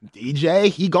season. DJ,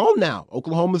 he gone now.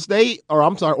 Oregon State.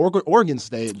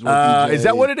 Is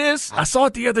that what it is? I saw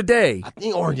it the other day. I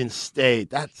think Oregon State.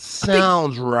 That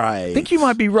sounds right. I think you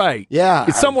might be right. Yeah.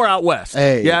 It's somewhere out west.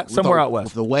 Somewhere out west.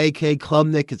 With the way Cade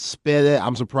Klubnik could spit it,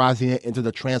 I'm surprised he went into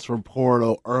the transfer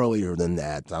portal earlier than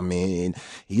that. I mean,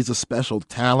 he's a special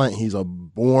talent. He's a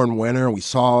born winner. We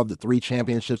saw the 3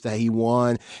 championships that he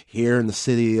won here in the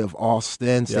city of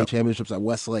Austin, state championships at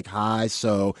Westlake High.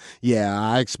 So, yeah,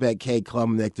 I expect Cade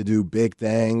Klubnik to do big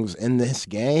things in this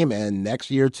game and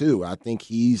next year, too. I think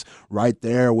he's right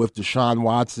there with Deshaun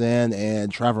Watson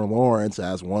and Trevor Lawrence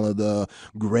as one of the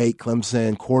great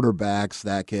Clemson quarterbacks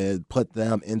that could put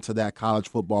them into that college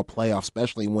football playoff,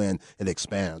 especially when it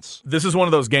expands. This is one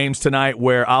of those games tonight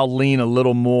where I'll lean a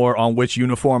little more on which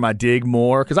uniform I dig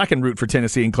more, because I can root for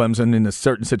Tennessee and Clemson in a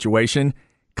certain situation.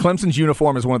 Clemson's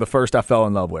uniform is one of the first I fell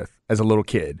in love with as a little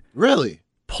kid. Really?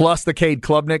 Plus the Cade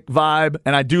Klubnik vibe,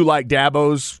 and I do like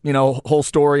Dabo's, whole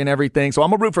story and everything. So I'm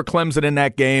going to root for Clemson in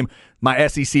that game. My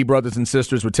SEC brothers and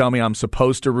sisters would tell me I'm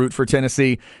supposed to root for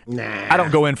Tennessee. Nah. I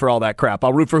don't go in for all that crap.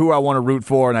 I'll root for who I want to root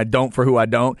for, and I don't for who I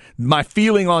don't. My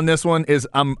feeling on this one is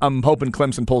I'm hoping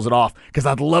Clemson pulls it off, because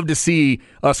I'd love to see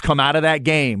us come out of that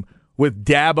game with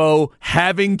Dabo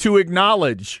having to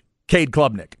acknowledge Cade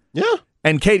Klubnik. Yeah.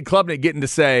 And Cade Klubnik getting to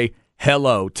say,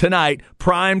 hello, tonight,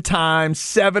 prime time,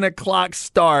 7 o'clock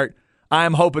start.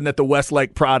 I'm hoping that the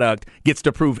Westlake product gets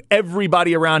to prove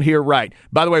everybody around here right.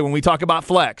 By the way, when we talk about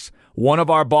flex, one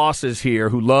of our bosses here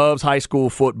who loves high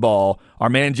school football, our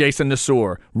man Jason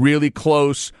Nassour, really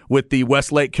close with the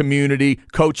Westlake community,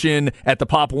 coaching at the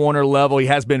Pop Warner level. He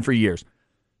has been for years.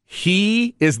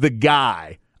 He is the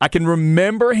guy. I can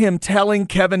remember him telling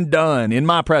Kevin Dunn in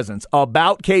my presence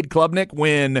about Cade Klubnik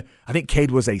when I think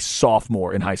Cade was a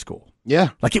sophomore in high school. Yeah.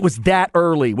 Like it was that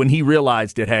early when he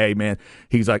realized it. Hey, man,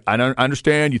 he's like, I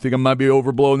understand. You think I might be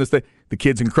overblowing this thing. The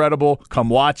kid's incredible. Come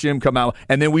watch him. Come out.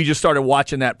 And then we just started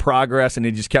watching that progress, and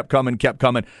it just kept coming.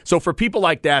 So for people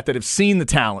like that have seen the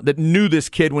talent, that knew this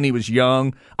kid when he was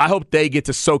young, I hope they get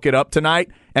to soak it up tonight.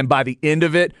 And by the end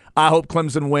of it, I hope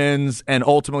Clemson wins, and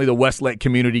ultimately the Westlake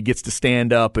community gets to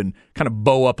stand up and kind of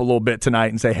bow up a little bit tonight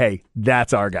and say, hey,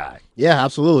 that's our guy. Yeah,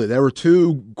 absolutely. There were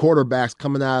 2 quarterbacks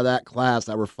coming out of that class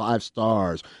that were 5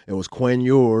 stars. It was Quinn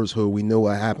Ewers, who we knew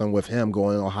what happened with him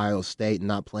going to Ohio State and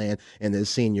not playing in his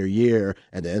senior year,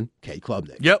 and then Cade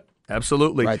Klubnik. Yep.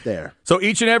 Absolutely. Right there. So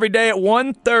each and every day at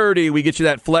 1:30, we get you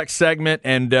that Flex segment,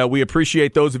 and we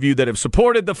appreciate those of you that have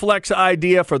supported the Flex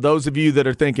idea. For those of you that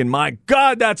are thinking, my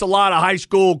God, that's a lot of high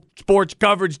school sports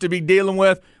coverage to be dealing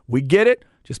with, we get it.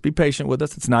 Just be patient with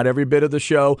us. It's not every bit of the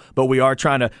show, but we are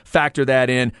trying to factor that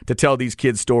in to tell these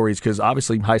kids stories, because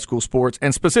obviously high school sports,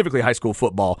 and specifically high school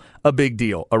football, a big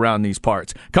deal around these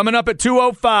parts. Coming up at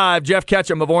 2:05, Jeff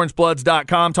Ketchum of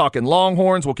OrangeBloods.com talking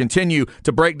Longhorns. We'll continue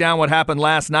to break down what happened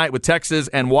last night with Texas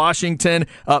and Washington.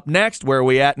 Up next, where are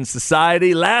we at in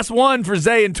society? Last one for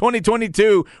Zay in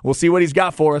 2022. We'll see what he's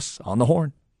got for us on the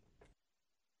Horn.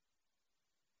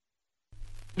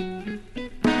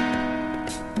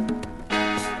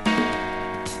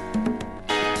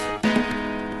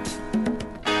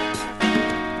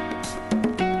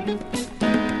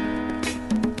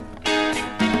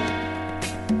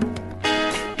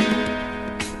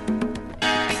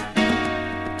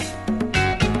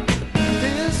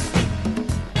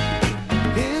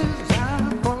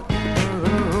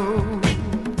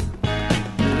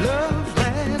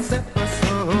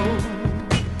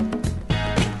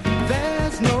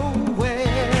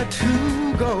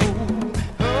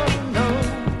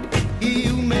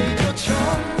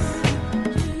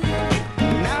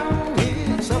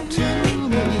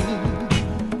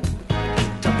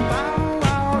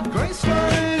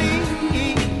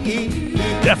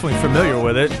 Definitely familiar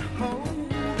with it.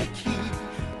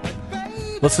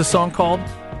 What's this song called?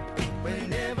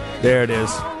 There it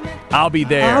is. I'll Be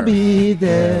There. I'll be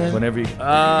there. Whenever you...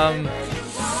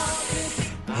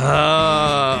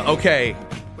 okay.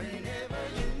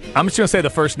 I'm just going to say the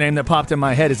first name that popped in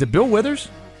my head. Is it Bill Withers?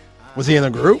 Was he in the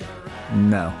group?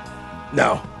 No.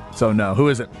 No. So no. Who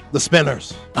is it? The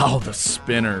Spinners. Oh, the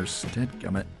Spinners.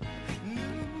 Dadgummit.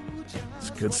 It's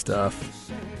good stuff.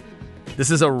 This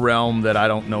is a realm that I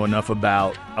don't know enough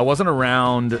about. I wasn't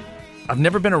around I've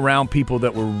never been around people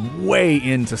that were way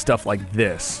into stuff like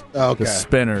this. Okay. The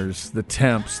spinners, the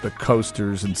temps, the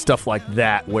coasters, and stuff like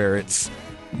that, where it's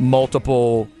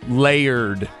multiple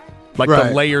layered, like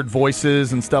the layered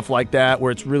voices and stuff like that,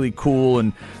 where it's really cool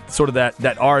and sort of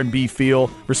that R&B feel.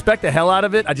 Respect the hell out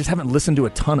of it. I just haven't listened to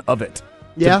a ton of it.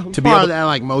 Yeah, to be part of that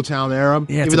like Motown era.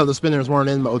 Yeah, even though the spinners weren't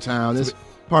in Motown, it's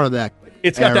part of that.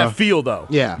 It's got that feel though.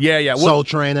 Yeah, yeah. Soul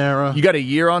Train era. You got a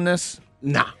year on this?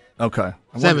 Nah. Okay.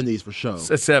 70s for sure.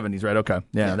 70s, right? Okay.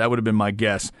 Yeah, that would have been my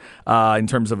guess in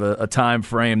terms of a time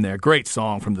frame there. Great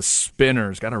song from the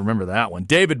Spinners. Got to remember that one.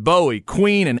 David Bowie,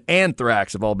 Queen, and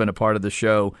Anthrax have all been a part of the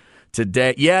show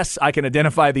today. Yes, I can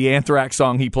identify the Anthrax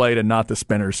song he played and not the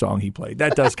Spinners song he played.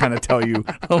 That does kind of tell you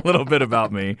a little bit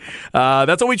about me.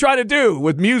 That's what we try to do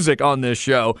with music on this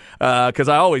show, because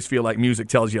I always feel like music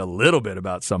tells you a little bit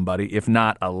about somebody, if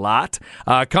not a lot.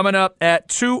 Coming up at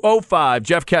 2:05,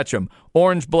 Jeff Ketchum,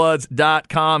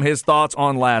 orangebloods.com, his thoughts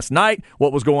on last night,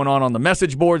 what was going on the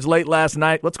message boards late last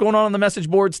night, what's going on the message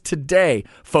boards today,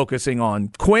 focusing on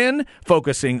Quinn,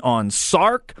 focusing on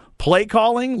Sark, play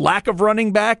calling, lack of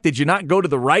running back. Did you not go to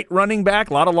the right running back?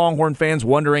 A lot of Longhorn fans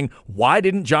wondering, why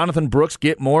didn't Jonathan Brooks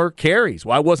get more carries?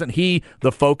 Why wasn't he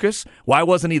the focus? Why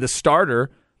wasn't he the starter?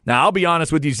 Now, I'll be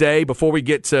honest with you, Zay, before we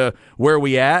get to where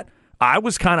we at, I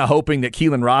was kind of hoping that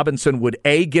Keelan Robinson would,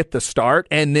 A, get the start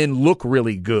and then look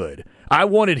really good. I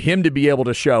wanted him to be able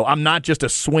to show, I'm not just a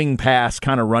swing pass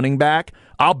kind of running back.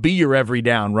 I'll be your every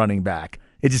down running back.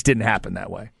 It just didn't happen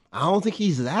that way. I don't think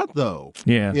he's that, though.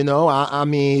 Yeah. You know, I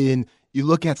mean, you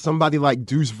look at somebody like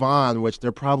Deuce Vaughn, which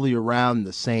they're probably around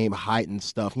the same height and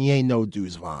stuff. He ain't no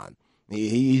Deuce Vaughn.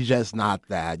 He's just not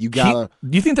that. You gotta.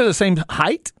 Do you think they're the same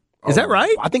height? Is that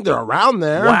right? I think they're around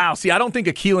there. Wow. See, I don't think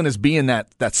of Keelan as being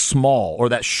that small or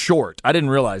that short. I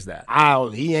didn't realize that.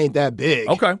 He ain't that big.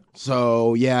 Okay.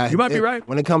 So, yeah. You might be right.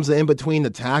 When it comes to in between the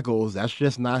tackles, that's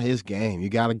just not his game. You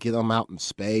got to get him out in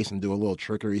space and do a little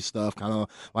trickery stuff, kind of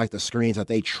like the screens that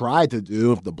they tried to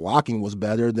do. If the blocking was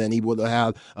better, then he would have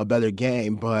had a better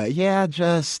game. But, yeah,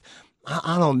 just...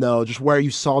 I don't know, just where you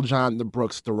saw Jonathan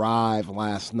Brooks thrive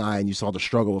last night and you saw the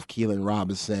struggle of Keelan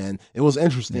Robinson. It was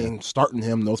interesting starting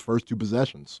him those first two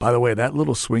possessions. By the way, that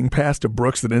little swing pass to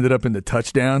Brooks that ended up in the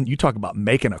touchdown, you talk about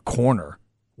making a corner.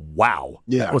 Wow.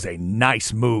 Yeah. That was a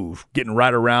nice move. Getting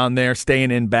right around there, staying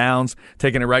in bounds,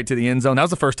 taking it right to the end zone. That was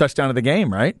the first touchdown of the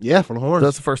game, right? Yeah, for the Horns.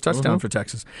 That's the first touchdown for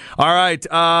Texas. All right.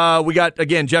 We got,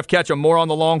 again, Jeff Ketchum. More on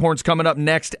the Longhorns coming up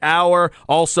next hour.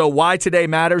 Also, why today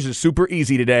matters is super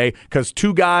easy today because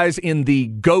two guys in the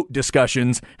GOAT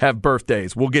discussions have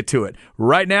birthdays. We'll get to it.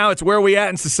 Right now, it's where we at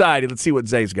in society. Let's see what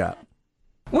Zay's got.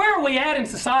 Where are we at in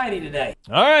society today?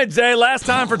 All right, Zay, last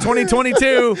time for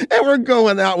 2022. And we're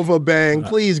going out with a bang.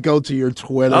 Please go to your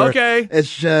Twitter. Okay.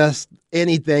 It's just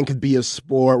anything could be a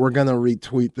sport. We're going to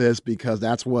retweet this because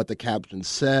that's what the caption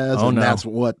says, that's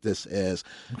what this is.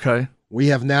 Okay. We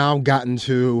have now gotten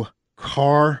to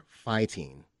car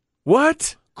fighting.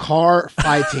 What? Car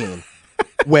fighting.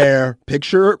 Where,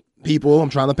 picture people, I'm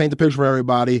trying to paint the picture for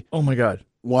everybody. Oh, my God.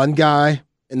 One guy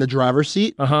in the driver's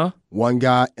seat. Uh-huh. One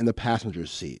guy in the passenger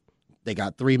seat. They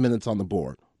got 3 minutes on the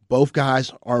board. Both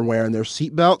guys are wearing their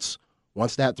seatbelts.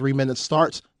 Once that 3 minutes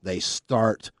starts, they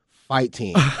start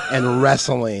fighting and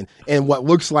wrestling in what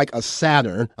looks like a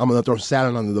Saturn. I'm going to throw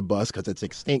Saturn under the bus because it's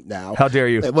extinct now. How dare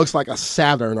you? It looks like a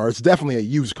Saturn, or it's definitely a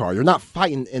used car. You're not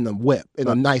fighting in a whip, in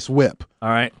a nice whip. All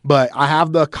right. But I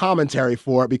have the commentary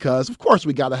for it because, of course,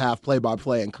 we got to have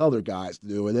play-by-play and color guys to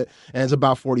do with it. And it's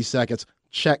about 40 seconds.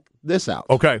 Check this out.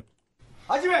 Okay.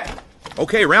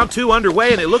 Okay, round two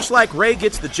underway, and it looks like Ray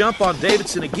gets the jump on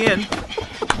Davidson again.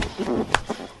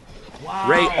 Wow.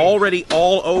 Ray already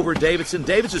all over Davidson.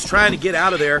 Davidson's trying to get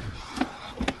out of there.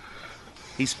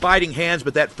 He's fighting hands,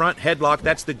 but that front headlock,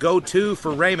 that's the go-to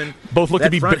for Raymond. Both look that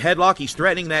to be front headlock, he's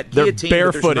threatening that guillotine,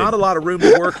 barefooted. But there's not a lot of room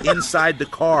to work inside the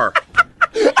car.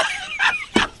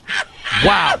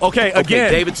 Wow. Okay,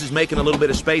 again. Davidson's making a little bit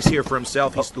of space here for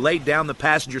himself. He's laid down the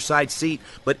passenger side seat,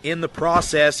 but in the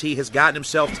process, he has gotten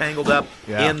himself tangled up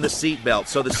in the seatbelt.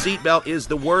 So the seatbelt is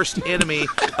the worst enemy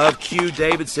of Q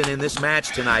Davidson in this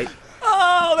match tonight.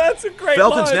 Oh, that's a great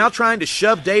Felton's line. now trying to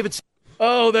shove Davidson.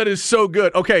 Oh, that is so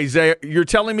good. Okay, Zay, you're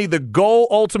telling me the goal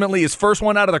ultimately is first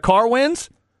one out of the car wins?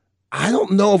 I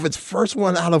don't know if it's first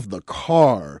one out of the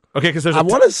car. Okay, because I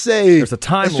want to say there's a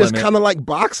time it's just limit. kind of like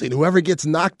boxing. Whoever gets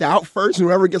knocked out first,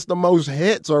 whoever gets the most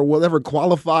hits or whatever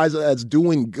qualifies as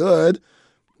doing good,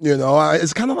 you know,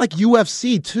 it's kind of like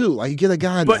UFC too. Like you get a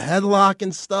guy in the headlock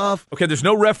and stuff. Okay, there's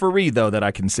no referee though that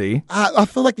I can see. I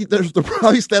feel like they're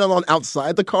probably standing on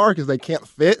outside the car because they can't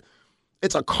fit.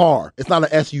 It's a car. It's not an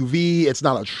SUV. It's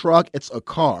not a truck. It's a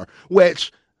car,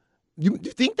 which You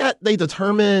think that they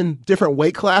determine different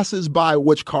weight classes by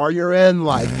which car you're in?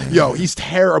 Like, yo, he's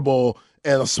terrible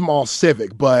in a small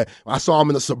Civic, but I saw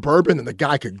him in a Suburban and the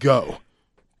guy could go.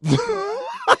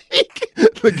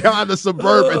 The guy in the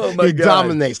Suburban, he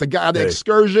dominates. The guy in the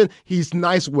Excursion, he's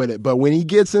nice with it. But when he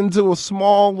gets into a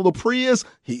small little Prius,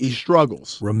 he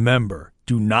struggles. Remember,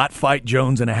 do not fight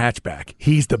Jones in a hatchback.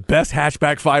 He's the best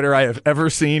hatchback fighter I have ever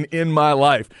seen in my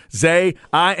life. Zay,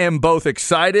 I am both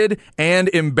excited and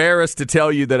embarrassed to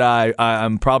tell you that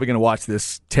I'm probably going to watch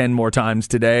this 10 more times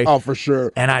today. Oh, for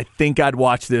sure. And I think I'd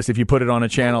watch this if you put it on a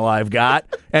channel I've got.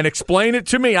 And explain it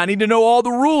to me. I need to know all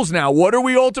the rules now. What are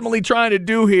we ultimately trying to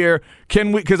do here?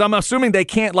 Can we? Because I'm assuming they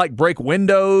can't like break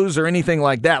windows or anything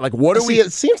like that. Like, what are we?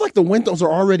 It seems like the windows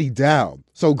are already down,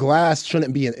 so glass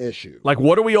shouldn't be an issue. Like,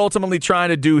 what are we ultimately trying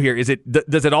to do here? Is it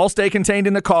does it all stay contained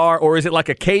in the car, or is it like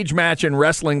a cage match in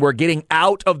wrestling where getting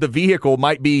out of the vehicle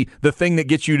might be the thing that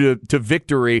gets you to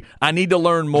victory? I need to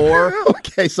learn more.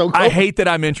 Okay, so I hate that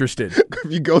I'm interested.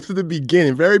 If you go to the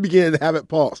beginning, very beginning, and have it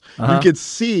pause, you can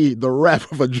see the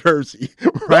ref of a jersey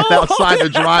right outside the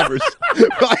driver's.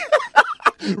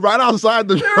 Right outside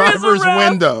the driver's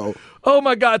window. Oh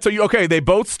my God! So they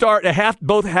both start.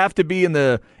 Both have to be in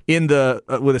the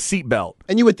with a seatbelt.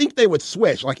 And you would think they would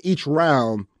switch like each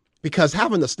round because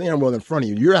having the steering wheel in front of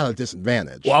you, you're at a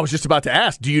disadvantage. Well, I was just about to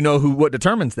ask. Do you know what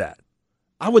determines that?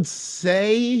 I would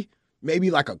say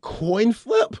maybe like a coin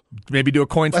flip. Maybe do a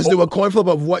coin flip. Let's do a coin flip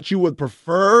of what you would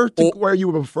prefer, where you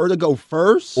would prefer to go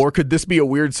first. Or could this be a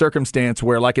weird circumstance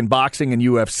where, like in boxing and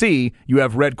UFC, you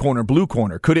have red corner, blue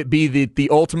corner? Could it be the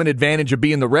ultimate advantage of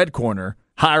being the red corner,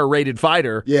 higher rated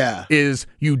fighter, is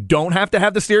you don't have to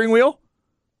have the steering wheel?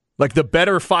 Like the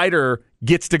better fighter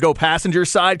gets to go passenger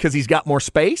side because he's got more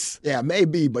space? Yeah,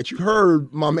 maybe. But you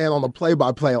heard my man on the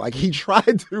play-by-play. Like, he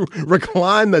tried to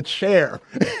recline the chair.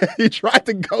 He tried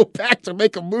to go back to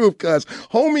make a move because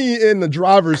homie in the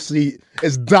driver's seat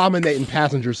is dominating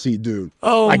passenger seat, dude.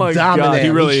 Oh, like, my God. He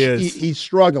really is. He's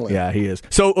struggling. Yeah, he is.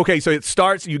 So it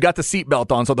starts, you got the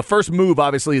seatbelt on. So the first move,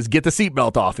 obviously, is get the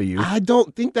seatbelt off of you. I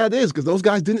don't think that is because those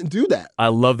guys didn't do that. I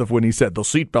love when he said, the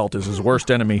seatbelt is his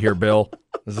worst enemy here, Bill.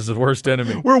 This is his worst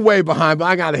enemy. We're way behind, but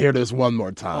I got to hear this one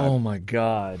more time. Oh, my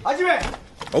God.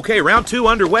 Okay, round 2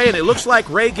 underway, and it looks like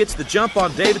Ray gets the jump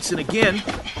on Davidson again.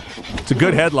 It's a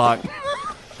good headlock.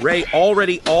 Ray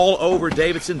already all over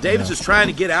Davidson. Davidson's trying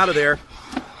to get out of there.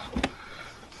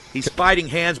 He's fighting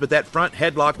hands, but that front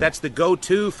headlock, that's the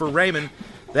go-to for Raymond.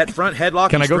 That front headlock.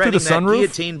 Can I go through the sunroof?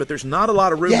 Guillotine, but there's not a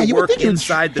lot of room to work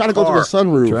inside the car. Try to go through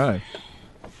the sunroof. Try.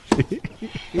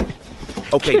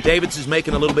 Okay, Davidson's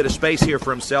making a little bit of space here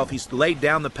for himself. He's laid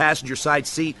down the passenger side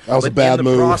seat. That was a bad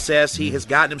move. In the process, he has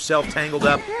gotten himself tangled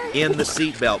up in the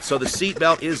seatbelt. So the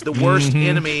seatbelt is the worst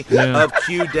enemy of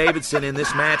Q Davidson in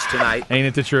this match tonight. Ain't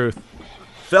it the truth?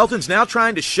 Felton's now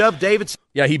trying to shove Davidson.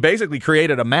 Yeah, he basically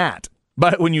created a mat.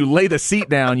 But when you lay the seat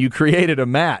down, you created a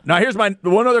mat. Now, here's my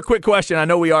one other quick question. I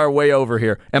know we are way over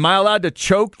here. Am I allowed to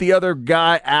choke the other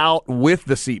guy out with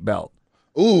the seatbelt?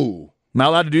 Ooh. Am I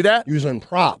allowed to do that? Using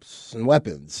props and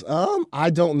weapons. I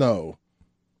don't know.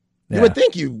 Yeah. You would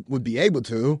think you would be able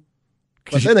to.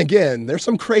 But then again, there's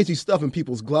some crazy stuff in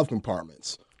people's glove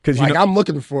compartments. Like, I'm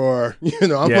looking for,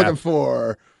 looking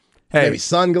for maybe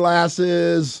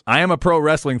sunglasses. I am a pro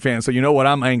wrestling fan, so you know what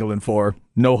I'm angling for?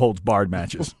 No holds barred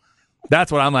matches. That's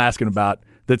what I'm asking about.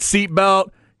 The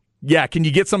seatbelt. Yeah, can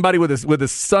you get somebody with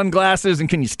his sunglasses and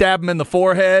can you stab him in the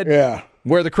forehead? Yeah.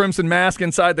 Wear the crimson mask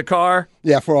inside the car?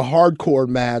 Yeah, for a hardcore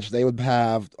match, they would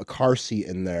have a car seat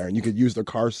in there, and you could use the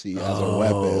car seat as a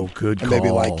weapon. Oh, good call. And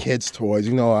maybe like kids' toys.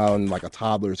 Out in like a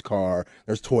toddler's car,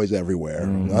 there's toys everywhere,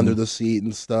 under the seat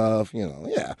and stuff.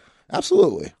 Yeah,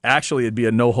 absolutely. Actually, it'd be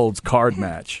a no-holds-card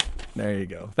match. There you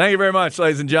go. Thank you very much,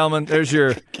 ladies and gentlemen. There's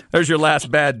your last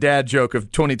bad dad joke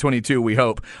of 2022, we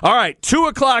hope. All right, 2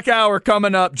 o'clock hour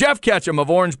coming up. Jeff Ketchum of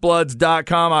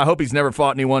OrangeBloods.com. I hope he's never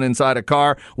fought anyone inside a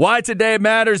car. Why Today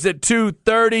Matters at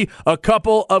 2:30. A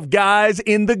couple of guys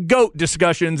in the GOAT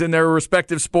discussions in their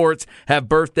respective sports have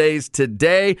birthdays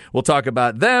today. We'll talk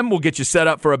about them. We'll get you set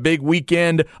up for a big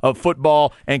weekend of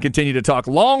football and continue to talk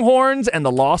Longhorns and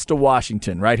the loss to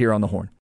Washington right here on The Horn.